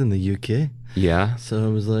as bad in the UK. Yeah. So I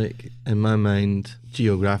was like, in my mind,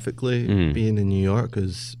 geographically, being in New York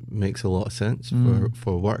makes a lot of sense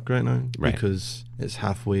for work right now, Right. because it's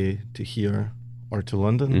halfway to here or to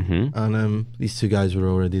London, Mhm. and these two guys were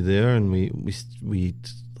already there, and we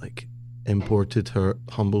like imported her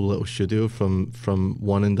humble little studio from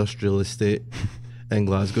one industrial estate in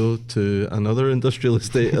Glasgow to another industrial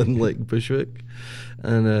estate in like Bushwick,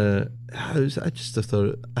 and I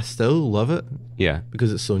thought I still love it Yeah.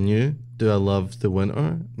 because it's so new. Do I love the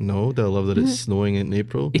winter? No. Do I love that it's snowing in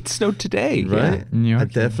April? It snowed today. Right? New York, I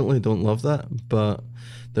definitely don't love that, but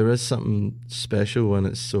there is something special when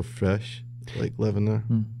it's so fresh, like living there.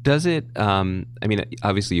 Does it, I mean,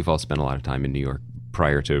 obviously you've all spent a lot of time in New York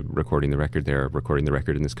prior to recording the record there, recording the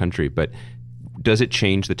record in this country, but does it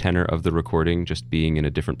change the tenor of the recording just being in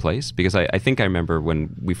a different place? Because I think I remember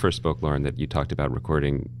when we first spoke, Lauren, that you talked about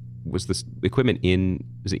recording. Was this equipment in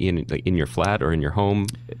your flat or in your home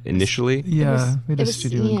initially? Yeah, we had it a was-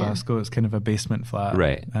 studio in yeah. Glasgow. It's kind of a basement flat.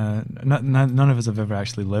 Right. None of us have ever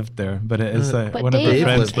actually lived there, but it is But one of our Dave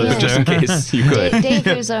friends lived lives there. Just in there. case you could. Dave,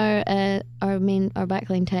 who's our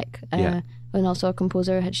backline tech, Yeah. and also a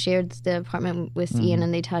composer, had shared the apartment with Ian,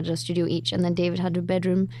 and they'd had a studio each, and then David had a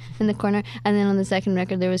bedroom in the corner, and then on the second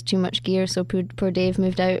record there was too much gear, so poor Dave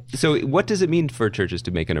moved out. So what does it mean for Chvrches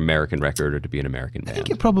to make an American record or to be an American I band? think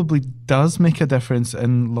it probably does make a difference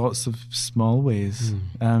in lots of small ways.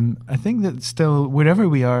 I think that still, wherever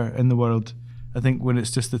we are in the world, I think when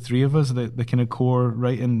it's just the three of us, the kind of core,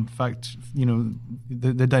 right? In fact,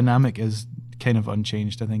 the dynamic is kind of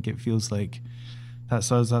unchanged. I think it feels like that's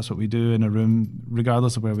us, that's what we do in a room.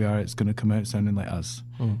 Regardless of where we are, it's going to come out sounding like us.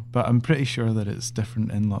 But I'm pretty sure that it's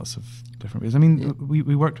different in lots of different ways. I mean,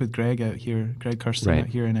 we worked with Greg out here, Greg Kirsten Right. out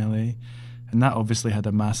here in LA, and that obviously had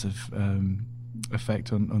a massive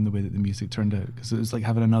effect on the way that the music turned out, because it was like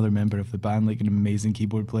having another member of the band, like an amazing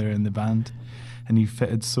keyboard player in the band, and he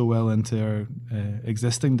fitted so well into our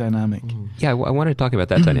existing dynamic. Yeah, I want to talk about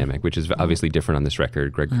that dynamic, which is obviously different on this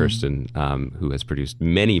record. Greg Kirsten, who has produced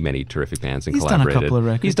many terrific bands and He's done a collaborated. couple of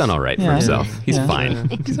records. He's done all right for Yeah. himself. He's Yeah. fine.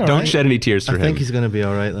 He's all Don't right. shed any tears for I him. think he's going to be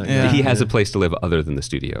all right. Like Yeah. that. He has a place to live other than the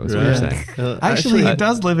studio, is what you're saying. Actually, he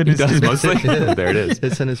does live in his Does studio. mostly? There it is.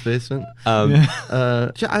 It's in his basement. Um,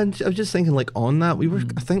 I was just thinking, like, on that,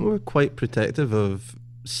 I think we were quite protective of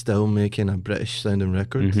still making a British sounding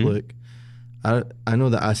record. Mhm. Like, I know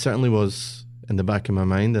that I certainly was in the back of my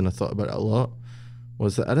mind, and I thought about it a lot,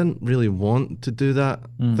 was that I didn't really want to do that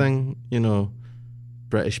thing,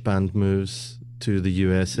 British band moves to the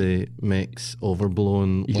USA, makes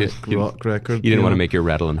overblown You like didn't- rock record. You didn't want to know? make your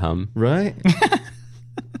rattle and hum. Right?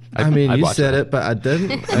 I mean, I'd you watch said that. it, but I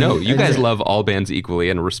didn't. No, And- you and guys it- love all bands equally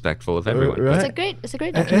and are respectful of everyone. Right. It's a great It's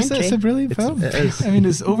documentary. a brilliant film. it is. I mean,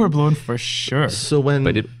 it's overblown for sure. So when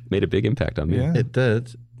But it made a big impact on me. Yeah. it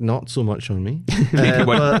did, not so much on me. Maybe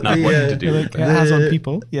but not the, wanting to do Like, it. it has on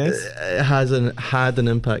people, yes. It had an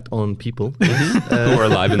impact on people. Who are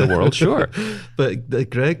alive in the world, sure. But the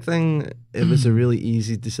Greg thing, it was a really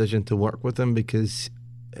easy decision to work with him because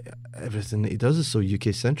everything that he does is so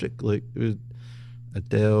UK centric. Like with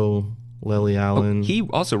Adele, Lily Allen. He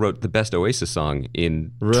also wrote the best Oasis song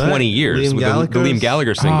in Right. 20 years Liam with the Gallagher's- Liam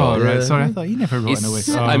Gallagher single. Oh, right. Yeah. Sorry, I thought you never wrote It's-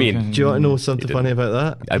 an away. I mean, Do you want to know something He funny didn't.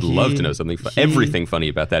 about that? I'd love to know something, everything funny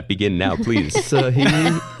about that. Begin now, please. So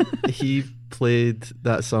he played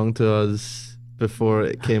that song to us before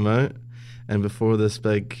it came out, and before this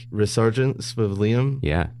big resurgence with Liam.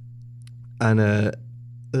 Yeah. And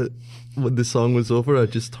when the song was over, I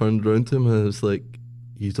just turned around to him and I was like,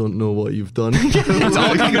 "You don't know what you've done." It's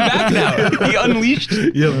all coming back now. He unleashed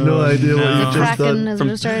You have no idea what you've just Kraken done. has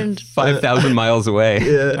returned. 5,000 miles away.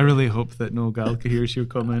 I really hope that Noel Gallagher hears your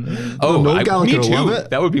comment. Oh, Noel Gallagher me will too. love it.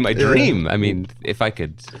 That would be my dream. I mean, if I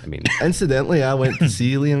could, Incidentally, I went to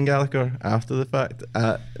see Liam Gallagher after the fact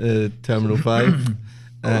at Terminal 5,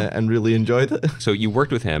 and really enjoyed it. So you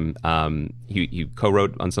worked with him. You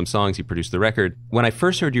co-wrote on some songs. He produced the record. When I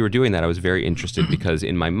first heard you were doing that, I was very interested because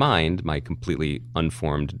in my mind, my completely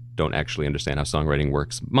unformed, don't actually understand how songwriting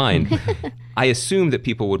works mind, I assumed that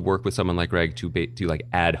people would work with someone like Greg to like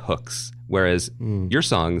add hooks. Whereas your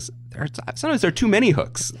songs, sometimes there are too many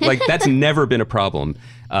hooks. Like that's never been a problem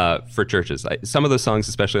for Chvrches. Some of those songs,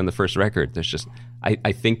 especially on the first record, there's just,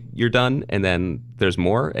 I think you're done, and then there's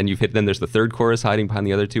more, and then there's the third chorus hiding behind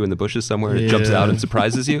the other two in the bushes somewhere, and it jumps out and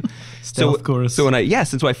surprises you. Stealth chorus. So when I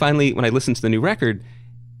listened to the new record,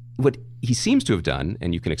 what he seems to have done,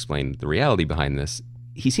 and you can explain the reality behind this,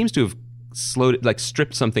 he seems to have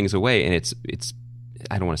stripped some things away, and it's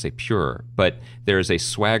I don't want to say pure, but there's a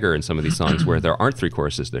swagger in some of these songs where there aren't three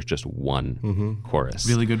choruses, there's just one chorus.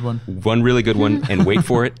 Really good one. One really good one, and wait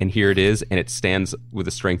for it, and here it is, and it stands with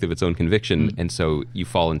the strength of its own conviction, and so you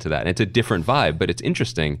fall into that. And it's a different vibe, but it's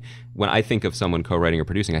interesting. When I think of someone co-writing or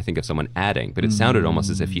producing, I think of someone adding, but it sounded almost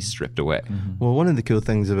as if he stripped away. Well, one of the cool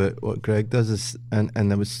things about what Greg does is, and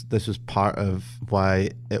this was part of why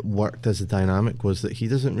it worked as a dynamic, was that he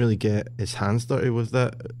doesn't really get his hands dirty with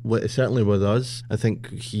that. Well, certainly with us, I think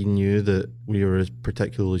he knew that we were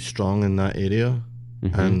particularly strong in that area,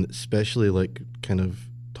 and especially like kind of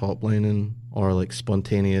top lining or like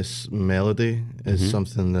spontaneous melody is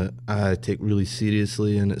something that I take really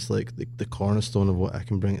seriously, and it's like the cornerstone of what I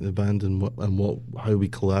can bring to the band, and how we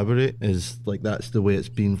collaborate is like that's the way it's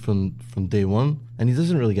been from day one. And he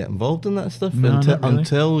doesn't really get involved in that stuff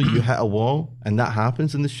until you hit a wall, and that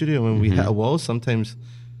happens in the studio. When we hit a wall, sometimes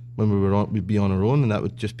when we'd be on our own, and that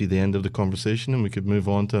would just be the end of the conversation, and we could move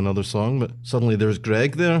on to another song. But suddenly there's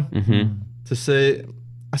Greg there to say,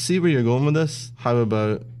 I see where you're going with this. How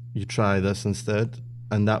about you try this instead?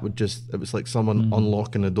 And that would it was like someone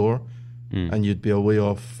unlocking a door, and you'd be away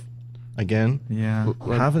off again. Yeah.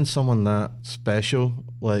 Having someone that special,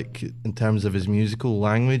 like in terms of his musical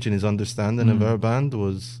language and his understanding of our band,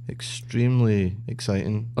 was extremely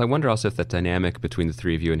exciting. I wonder also if that dynamic between the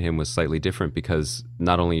three of you and him was slightly different, because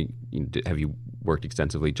not only have you worked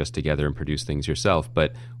extensively just together and produced things yourself,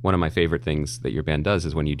 but one of my favorite things that your band does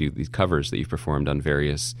is when you do these covers that you've performed on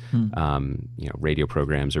various radio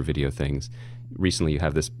programs or video things. Recently you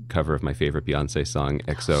have this cover of my favorite Beyonce song,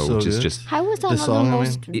 XO, which is just... How was that not the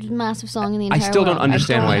most massive song in the entire world? I still don't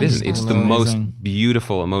understand why it isn't. It's the most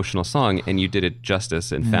beautiful, emotional song, and you did it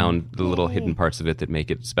justice and found the little hidden parts of it that make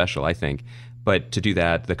it special, I think. But to do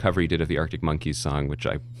that, the cover you did of the Arctic Monkeys song, which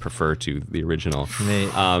I prefer to the original.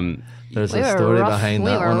 There's a story behind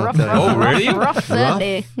that one. Oh, really? Rough that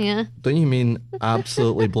day, yeah. Don't you mean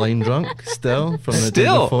absolutely blind drunk still from the day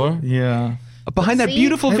before? Yeah. Behind that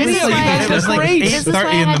beautiful video, you guys It was look like great.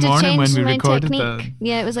 8:30 in the morning when we recorded that.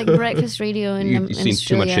 Yeah, it was like breakfast radio in You've seen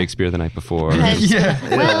too much Shakespeare the night before.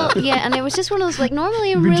 Well, yeah, and it was just one of those, like,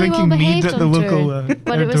 normally I'm We've been really well drinking mead behaved at the on local tour,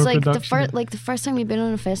 but it was like production. the first time we'd been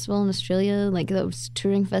on a festival in Australia, like that was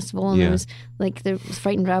touring festival, and there was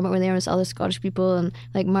Frightened Rabbit were there, was other Scottish people, and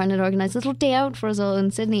like Martin had organised a little day out for us all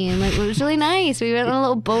in Sydney, and like it was really nice. We went on a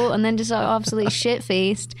little boat and then just got absolutely shit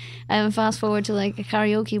faced, and fast forward to like a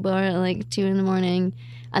karaoke bar at like 2 a.m.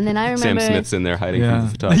 And then I remember Sam Smith's in there hiding from the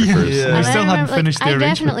photographers. Yeah. We still hadn't finished the I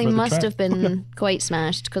arrangement definitely for the must track. have been quite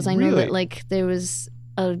smashed, because I know that like there was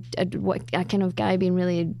a kind of guy being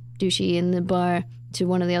really douchey in the bar to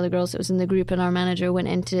one of the other girls that was in the group, and our manager went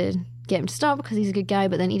in to get him to stop because he's a good guy,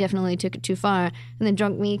 but then he definitely took it too far, and then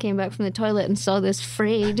drunk me came back from the toilet and saw this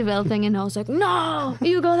fray developing, and I was like, no,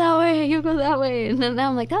 you go that way, and then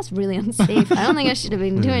I'm like, that's really unsafe. I don't think I should have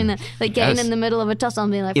been doing that, like getting in the middle of a tussle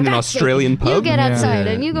and being like, in an Australian pub, you get outside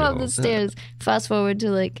and you go up the stairs. Fast forward to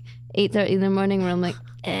like 8:30 in the morning where I'm like,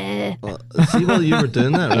 Well, see, while you were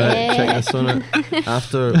doing that, right? Check this one out.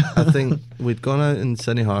 After, I think we'd gone out in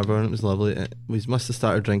Sydney Harbour and it was lovely. We must have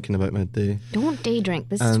started drinking about midday. Don't day drink.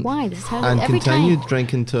 This is why. This is how and every continued time.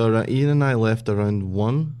 drinking to around. Ian and I left around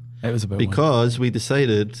 1. It was about because we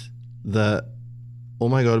decided that, oh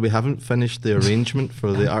my god, we haven't finished the arrangement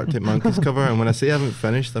for the Arctic Monkeys cover. And when I say haven't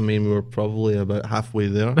finished, I mean we were probably about halfway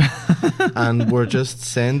there. And we're just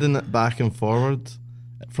sending it back and forward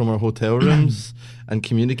from our hotel rooms and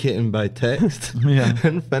communicating by text.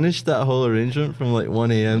 And finished that whole arrangement from like 1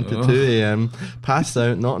 a.m. to 2 a.m. Passed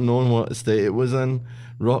out, not knowing what state it was in.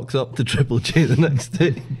 Rocks up to Triple J the next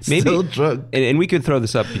day. Still drunk. And we could throw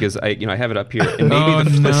this up because I have it up here. And maybe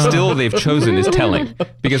the still they've chosen is telling.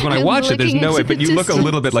 Because when I watch it, there's no way. But you look a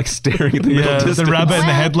little bit like staring at the middle distance. The rabbit in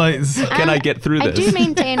the headlights. Can I get through this? I do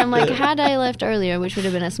maintain, I'm like, had I left earlier, which would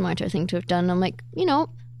have been a smarter thing to have done, I'm like,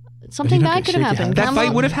 something bad could have happened. That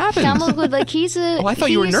fight would have happened. Campbell would he's a. Oh, I thought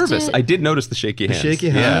you were nervous. I did notice the shaky hands. The shaky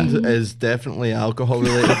hand is definitely alcohol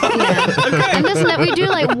related. And listen, we do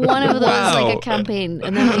one of those a campaign,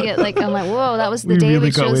 and then we get I'm like, whoa, that was the day really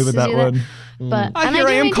we got chose away with to that do one. that. But and Here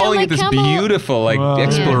I am calling it this beautiful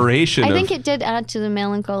exploration. I think it did add to the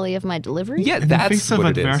melancholy of my delivery. Yeah, that's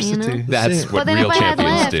what it is. That's what real if I had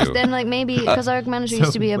champions left, do. then maybe because our manager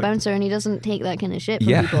used to be a bouncer and he doesn't take that kind of shit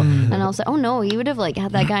from people. And I'll say, oh no, he would have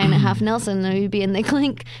had that guy in a half Nelson and he'd be in the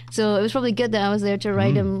clink. So it was probably good that I was there to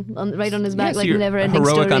ride him right on his back so you're never ending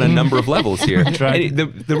heroic story. on a number of levels here. And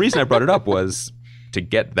the reason I brought it up was to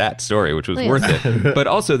get that story, which was worth it. But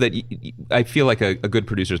also that I feel like a good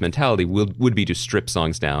producer's mentality would be to strip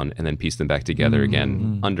songs down and then piece them back together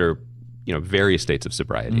again under various states of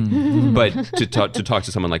sobriety. But to talk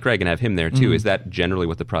to someone like Greg and have him there too, is that generally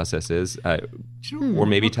what the process is? Or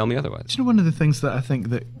maybe tell me otherwise. Do you know one of the things that I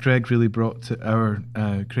think that Greg really brought to our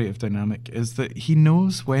creative dynamic is that he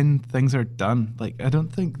knows when things are done. I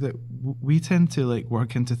don't think that we tend to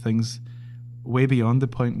work into things way beyond the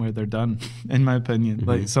point where they're done, in my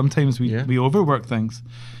opinion. Sometimes we overwork things,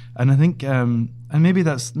 and I think and maybe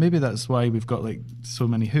that's why we've got so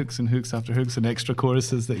many hooks and hooks after hooks and extra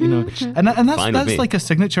choruses that and that's a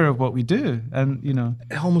signature of what we do. And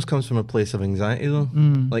it almost comes from a place of anxiety though.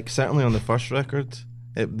 Certainly on the first record,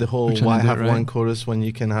 the whole why have one chorus when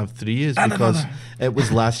you can have three is because it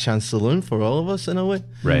was Last Chance Saloon for all of us in a way,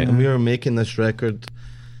 right? And we were making this record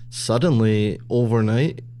suddenly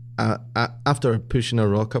overnight. After pushing a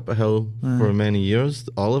rock up a hill for many years,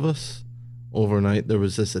 all of us, overnight there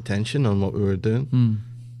was this attention on what we were doing.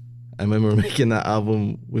 And when we were making that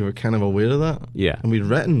album, we were kind of aware of that. Yeah. And we'd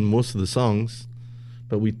written most of the songs,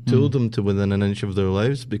 but we tooled them to within an inch of their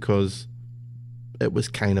lives because it was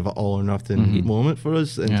kind of an all or nothing moment for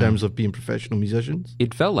us in terms of being professional musicians.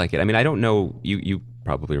 It felt like it. I mean, I don't know, you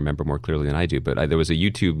probably remember more clearly than I do, but there was a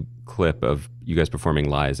YouTube clip of you guys performing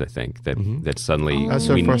Lies, I think, that suddenly... That's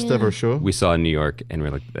our first ever show. We saw in New York, and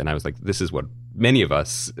I was like, this is what many of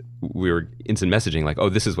us, we were instant messaging oh,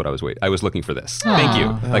 this is what I was looking for this. Thank you.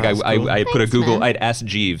 I put a Google, man. I'd asked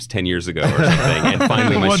Jeeves 10 years ago or something, and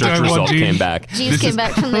finally my search result came back. Jeeves came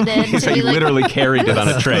back from the dead. He literally carried it on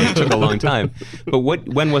a tray. It took a long time. But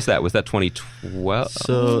when was that? Was that 2012?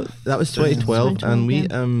 So that was 2012, and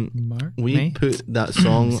we put that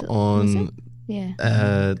song on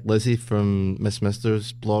Lizzie from Miss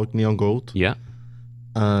Mister's blog, Neon Gold. Yeah.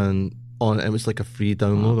 And it was a free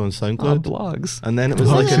download on SoundCloud. Blogs. And then it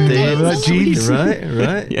was a day.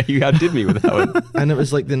 Right. Yeah, you outdid me with that one. And it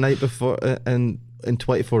was the night before, and in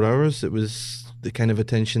 24 hours, it was the kind of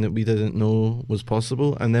attention that we didn't know was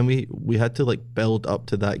possible. And then we had to build up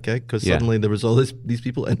to that gig because suddenly there was all these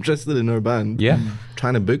people interested in our band. Yeah.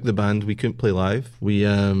 Trying to book the band. We couldn't play live.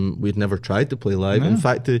 We'd never tried to play live. No. In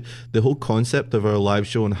fact, the whole concept of our live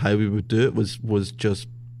show and how we would do it was just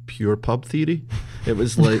pure pub theory. It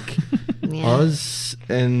was us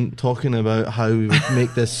and talking about how we would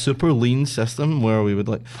make this super lean system where we would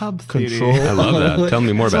pub control. I love that. Tell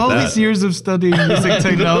me more about all that. All these years of studying music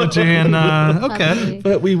technology and okay.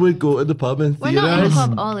 But we would go to the pub and we're not in the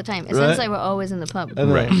pub all the time. It sounds like we're always in the pub.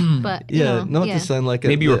 Right. But to sound like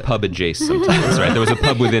maybe you were pub adjacent sometimes, right? There was a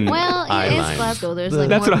pub within it is Glasgow. There's more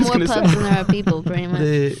pubs than there are people, pretty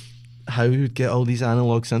much. How we would get all these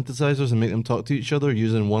analog synthesizers and make them talk to each other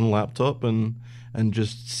using one laptop and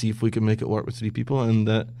just see if we could make it work with three people.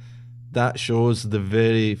 And that shows the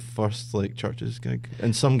very first Chvrches gig.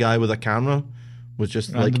 And some guy with a camera was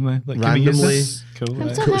just randomly shot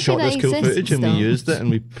this cool footage and we used it and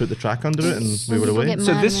we put the track under it and we were away.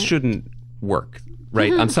 So this shouldn't work,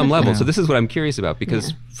 right? On some level. So this is what I'm curious about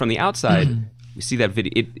because from the outside, we see that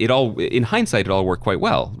video. It all, in hindsight, it all worked quite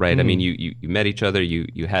well, right? I mean, you met each other,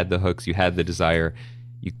 you had the hooks, you had the desire,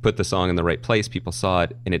 you put the song in the right place, people saw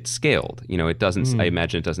it, and it scaled. It doesn't. I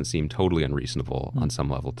imagine it doesn't seem totally unreasonable on some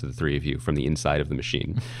level to the three of you from the inside of the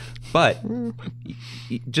machine, but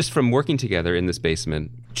just from working together in this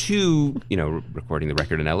basement to recording the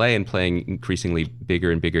record in LA and playing increasingly bigger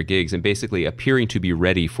and bigger gigs, and basically appeering to be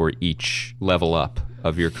ready for each level up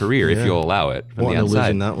of your career, if you'll allow it from the outside. What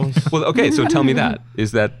an illusion that was. Well, okay, so tell me that.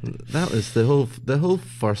 Is that was the whole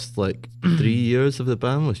first 3 years of the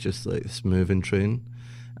band was just this moving train,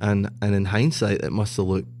 and in hindsight it must have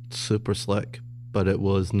looked super slick, but it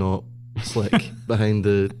was not slick behind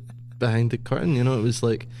the curtain. It was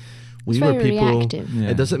we were people. Reactive.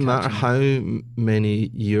 It doesn't matter how many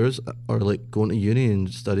years or going to uni and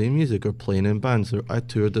studying music or playing in bands. I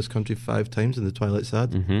toured this country 5 times in the Twilight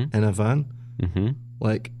Sad in a van.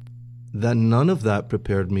 None of that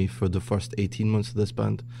prepared me for the first 18 months of this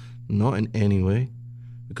band. Not in any way.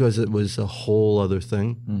 because it was a whole other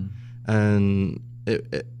thing. And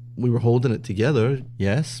we were holding it together,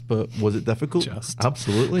 yes, but was it difficult?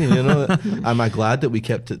 Absolutely. Am I glad that we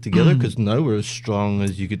kept it together? Because now we're as strong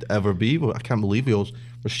as you could ever be. Well, I can't believe we're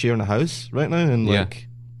sharing a house right now, and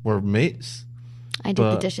we're mates. I did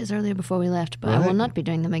the dishes earlier before we left, but I will not be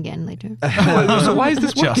doing them again later. So why is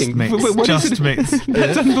this working? Just mates.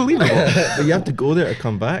 That's unbelievable. But you have to go there to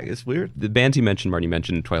come back. It's weird. The bands you mentioned, Martin, you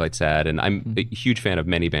mentioned Twilight Sad, and I'm a huge fan of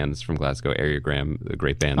many bands from Glasgow. Areogram, a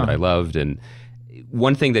great band that I loved, and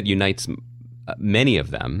one thing that unites many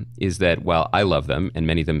of them is that while I love them, and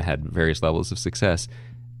many of them had various levels of success,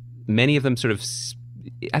 many of them sort of,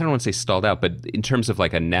 I don't want to say stalled out, but in terms of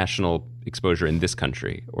like a national exposure in this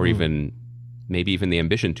country, or even maybe even the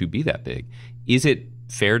ambition to be that big. Is it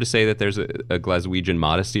fair to say that there's a Glaswegian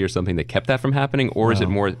modesty or something that kept that from happening? Or is it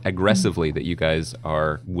more aggressively that you guys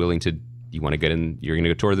are willing to, you want to get in, you're going to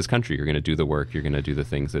go tour this country, you're going to do the work, you're going to do the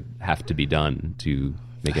things that have to be done to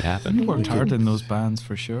make it happen? We worked hard in those bands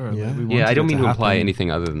for sure. Yeah, I don't mean to imply anything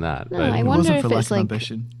other than that. No, but I wonder if like it's like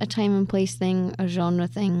ambition. a time and place thing, a genre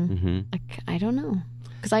thing. Like, I don't know.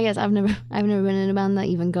 Because I guess I've never been in a band that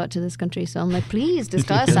even got to this country, so I'm like, please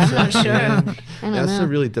discuss. I'm not sure. I don't That's know. a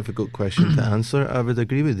really difficult question to answer. I would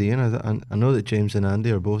agree with Ian. I know that James and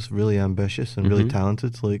Andy are both really ambitious and really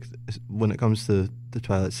talented. Like when it comes to the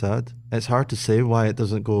Twilight Sad, it's hard to say why it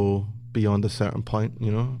doesn't go beyond a certain point,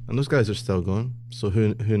 and those guys are still going. So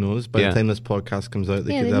who knows? By the time this podcast comes out,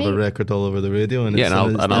 they could have a record all over the radio. And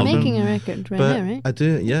they're making a record right now, right? I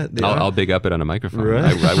do, yeah. I'll big up it on a microphone.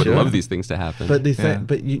 Right, I would love these things to happen. But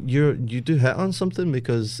but you do hit on something,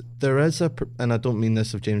 because there is and I don't mean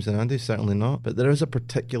this of James and Andy, certainly not, but there is a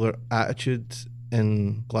particular attitude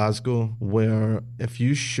in Glasgow where if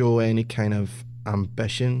you show any kind of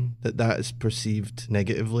ambition, that is perceived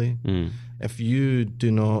negatively. If you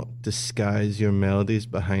do not disguise your melodies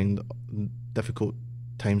behind difficult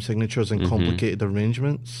time signatures and complicated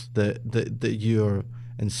arrangements, that you're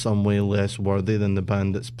in some way less worthy than the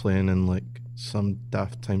band that's playing in like some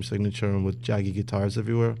daft time signature and with jaggy guitars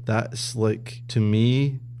everywhere. That's like, to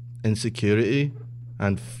me, insecurity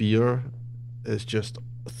and fear is just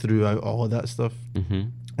throughout all of that stuff.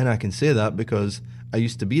 And I can say that because I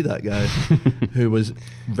used to be that guy who was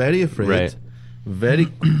very afraid, very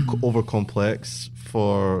over complex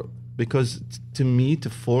because to me, to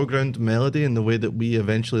foreground melody in the way that we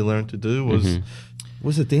eventually learned to do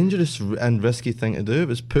was a dangerous and risky thing to do. It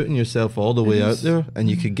was putting yourself all the way out there, and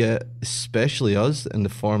you could get, especially us in the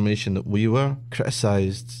formation that we were,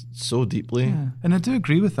 criticised so deeply. Yeah. And I do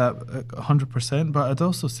agree with that 100%, but I'd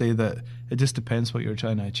also say that it just depends what you're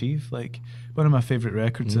trying to achieve. Like, one of my favourite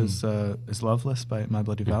records is Loveless by My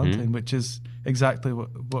Bloody Valentine, which is exactly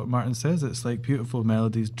what Martin says. It's like beautiful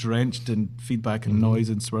melodies drenched in feedback and noise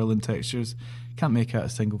and swirling textures. Can't make out a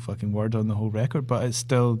single fucking word on the whole record, but it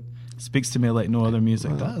still speaks to me like no other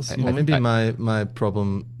music does. Maybe my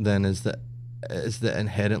problem then is that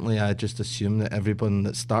inherently I just assume that everyone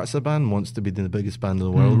that starts a band wants to be the biggest band in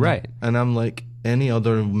the world. Right. And I'm like, any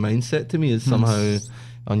other mindset to me is somehow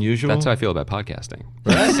unusual. That's how I feel about podcasting.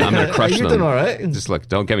 Right? So I'm going to crush them. Doing all right. Just look,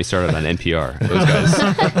 don't get me started on NPR, those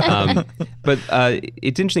guys. But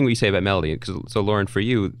it's interesting what you say about melody. So Lauren, for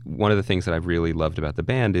you, one of the things that I've really loved about the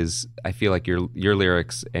band is I feel like your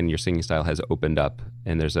lyrics and your singing style has opened up,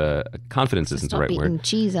 and there's a confidence isn't the right Stop word. eating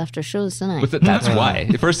cheese after shows tonight. But that's why.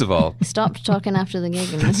 First of all, stop talking after the gig.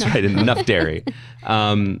 That's right. Enough dairy.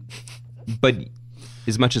 But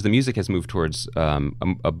as much as the music has moved towards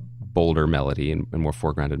a bolder melody and more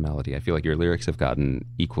foregrounded melody, I feel like your lyrics have gotten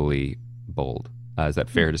equally bold. Is that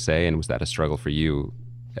fair to say? And was that a struggle for you,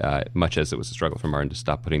 much as it was a struggle for Martin to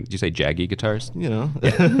stop putting, did you say jaggy guitars?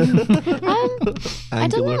 I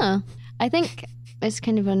don't know. I think it's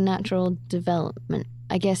kind of a natural development,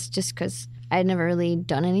 I guess, just because I had never really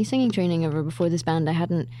done any singing training ever before this band. I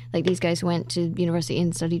hadn't, like, these guys went to university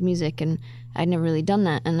and studied music, and I'd never really done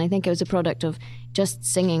that. And I think it was a product of just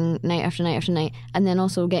singing night after night after night, and then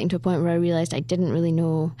also getting to a point where I realised I didn't really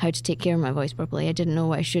know how to take care of my voice properly. I didn't know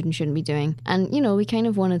what I should and shouldn't be doing. And, we kind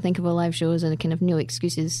of want to think of a live show as a kind of no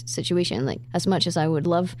excuses situation. Like, as much as I would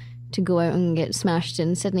love to go out and get smashed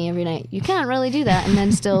in Sydney every night, you can't really do that and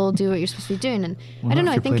then still do what you're supposed to be doing. And I don't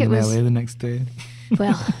know, I think it was... LA the next day.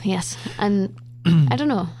 Well, yes. And I don't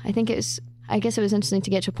know. I guess it was interesting to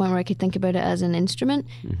get to a point where I could think about it as an instrument,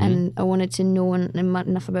 and I wanted to know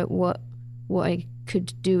enough about what I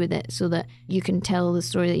could do with it so that you can tell the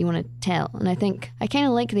story that you want to tell. And I think I kind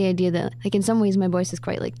of like the idea that, like, in some ways my voice is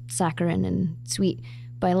quite like saccharine and sweet,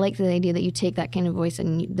 but I like the idea that you take that kind of voice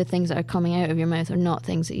and the things that are coming out of your mouth are not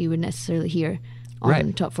things that you would necessarily hear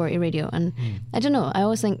on Top 40 radio. And I don't know, I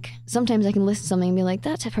always think sometimes I can listen to something and be like,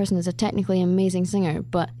 that person is a technically amazing singer,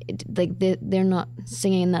 but they're not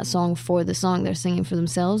singing that song for the song, they're singing for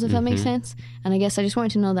themselves, if that makes sense. And I guess I just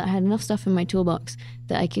wanted to know that I had enough stuff in my toolbox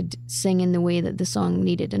that I could sing in the way that the song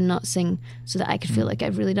needed and not sing so that I could feel like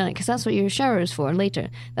I've really done it, because that's what your shower is for later.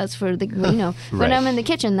 That's for the, when I'm in the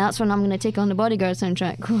kitchen, that's when I'm going to take on the Bodyguard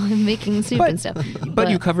soundtrack while I'm making soup and stuff. But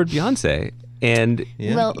you covered Beyonce, and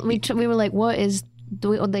well, we were like, what is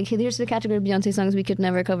here's the category of Beyonce songs we could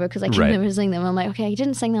never cover because I could never sing them. I'm like, okay, I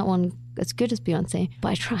didn't sing that one as good as Beyonce, but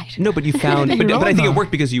I tried. No, but you found, but I think it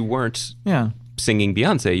worked because you weren't singing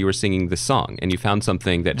Beyonce, you were singing the song, and you found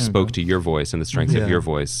something that spoke to your voice and the strengths of your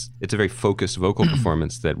voice. It's a very focused vocal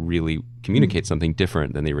performance that really communicates something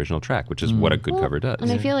different than the original track, which is what a good cover does.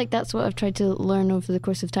 And I feel like that's what I've tried to learn over the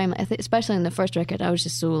course of time. I think, especially in the first record, I was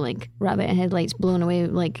just so like rabbit in headlights, blown away,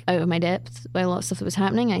 like out of my depth by a lot of stuff that was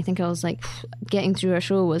happening. I think I was like, getting through our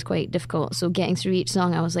show was quite difficult. So getting through each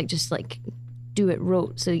song, I was like, just like do it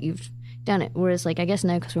rote so you've done it. Whereas like, I guess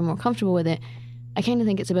now because we're more comfortable with it, I kind of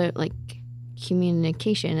think it's about like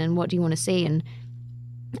communication and what do you want to say. And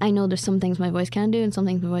I know there's some things my voice can do and some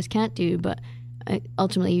things my voice can't do, but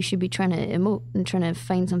ultimately you should be trying to emote and trying to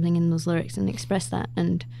find something in those lyrics and express that.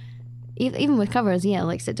 And even with covers,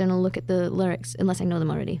 like sit down and look at the lyrics, unless I know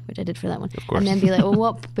them already, which I did for that one, of course, and then be like, well,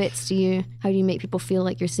 what bits how do you make people feel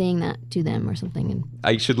like you're saying that to them or something. And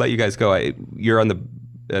I should let you guys go. You're on the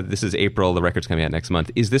this is April, the record's coming out next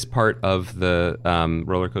month. Is this part of the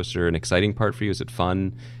roller coaster an exciting part for you? Is it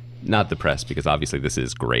fun? Not depressed, because obviously this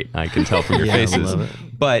is great. I can tell from your faces.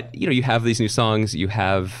 But, you have these new songs. You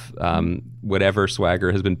have whatever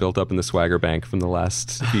swagger has been built up in the swagger bank from the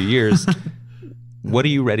last few years. What are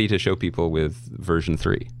you ready to show people with version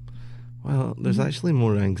 3? Well, there's actually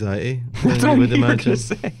more anxiety than you would imagine.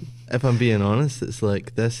 If I'm being honest, it's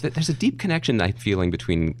like this. There's a deep connection I'm feeling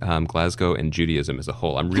between Glasgow and Judaism as a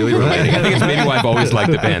whole. I'm really relating. I think it's maybe why I've always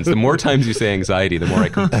liked the bands. The more times you say anxiety, the more I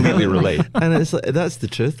completely relate. And it's like, that's the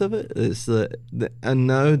truth of it. It's and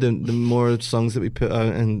now the more songs that we put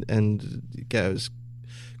out and get out, it's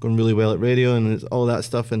going really well at radio and it's all that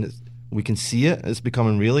stuff, and we can see it's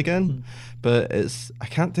becoming real again. But I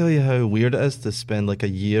can't tell you how weird it is to spend like a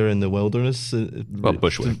year in the wilderness. Well,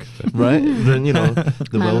 Bushwick. Right? Then, the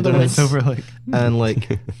wilderness. And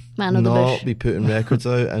like not be putting records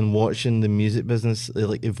out and watching the music business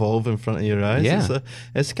like evolve in front of your eyes. Yeah.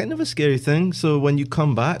 It's kind of a scary thing. So when you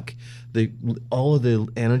come back, all of the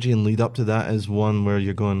energy and lead up to that is one where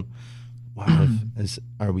you're going, wow,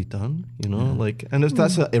 are we done? And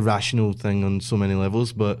that's an irrational thing on so many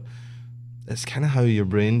levels, but it's kind of how your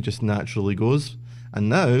brain just naturally goes. And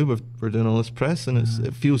now we're doing all this press and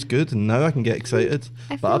it feels good, and now I can get excited.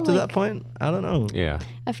 But up to that point, I don't know. Yeah.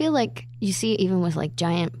 I feel like you see it even with like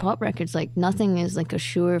giant pop records, like nothing is like a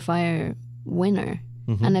surefire winner.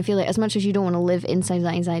 And I feel like as much as you don't want to live inside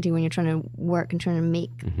that anxiety when you're trying to work and trying to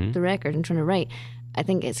make the record and trying to write, I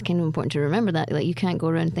think it's kind of important to remember that like you can't go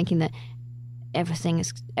around thinking that everything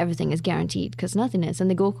is guaranteed, because nothing is, and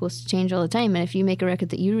the goalposts change all the time. And if you make a record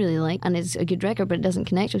that you really like and it's a good record but it doesn't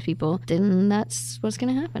connect with people, then that's what's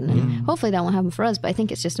going to happen. And hopefully that won't happen for us, but I think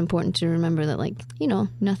it's just important to remember that like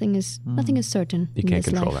nothing is certain. You can't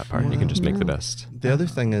control that part. You can just make the best. The other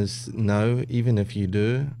thing is now, even if you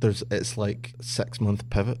do, it's like 6-month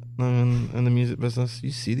pivot now in the music business.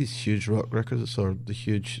 You see these huge rock records, or the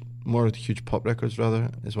huge pop records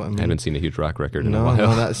rather, is what I mean. I haven't seen a huge rock record in a while.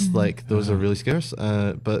 No, that's like, those are really scarce.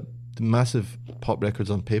 But the massive pop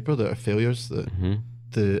records on paper that are failures, that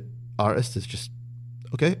the artist is just,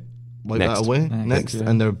 okay, wipe that away, next.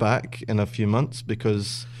 And they're back in a few months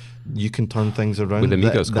because you can turn things around with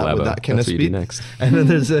Amigos collab. With that kind of speed. Next. And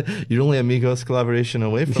then you're only Amigos collaboration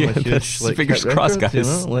away from a huge like fingers crossed, guys.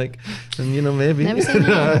 And maybe. Never seen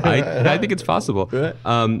that. I think it's possible. Right.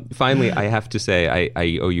 Finally, I have to say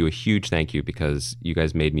I owe you a huge thank you, because you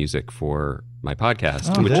guys made music for my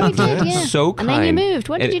podcast, which is so kind. And then you moved.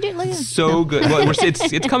 What did you do? So good. Well,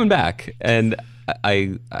 it's coming back, and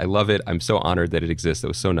I love it. I'm so honored that it exists. That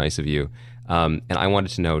was so nice of you. And I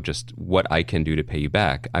wanted to know just what I can do to pay you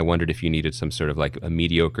back. I wondered if you needed some sort of like a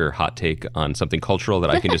mediocre hot take on something cultural that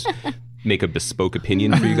I can just make a bespoke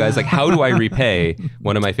opinion for you guys. Like, how do I repay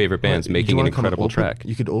one of my favorite bands making an incredible track?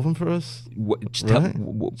 You could open for us.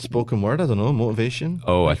 Spoken word, I don't know, motivation.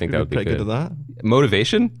 Oh, I think that would be good at that.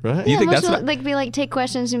 Motivation? Right. Do you think that's take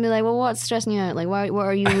questions and be like, well, what's stressing you out? Like, what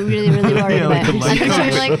are you really, really worried about? And then you're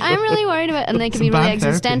like, I'm really worried about, and they could be really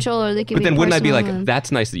existential, or they could be. But then wouldn't I be like,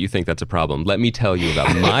 that's nice that you think that's a problem. Let me tell you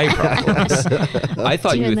about my problems. I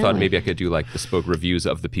thought you thought maybe I could do like bespoke reviews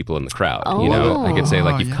of the people in the crowd. I could say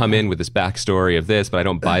like, you've come in with this backstory of this, but I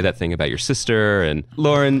don't buy that thing about your sister. And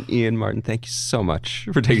Lauren, Ian, Martin, thank you so much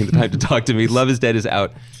for taking the time to talk to me. Love is Dead is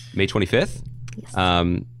out May 25th. Yes.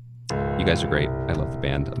 You guys are great. I love the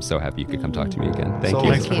band. I'm so happy you could come talk to me again. Thank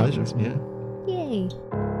you. It's always a pleasure. Yeah. Yay.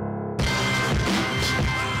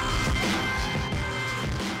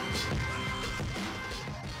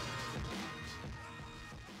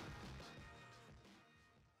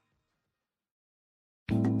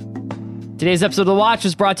 Today's episode of The Watch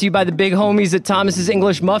was brought to you by the big homies at Thomas's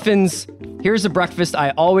English Muffins. Here's the breakfast I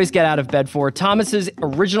always get out of bed for. Thomas's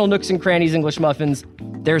original Nooks and Crannies English Muffins.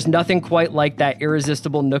 There's nothing quite like that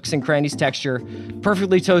irresistible Nooks and Crannies texture.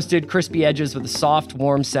 Perfectly toasted, crispy edges with a soft,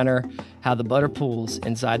 warm center. How the butter pools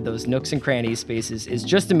inside those Nooks and Crannies spaces is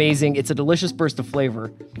just amazing. It's a delicious burst of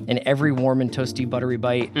flavor in every warm and toasty, buttery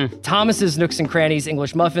bite. Thomas's Nooks and Crannies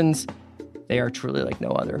English Muffins. They are truly like no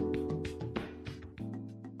other.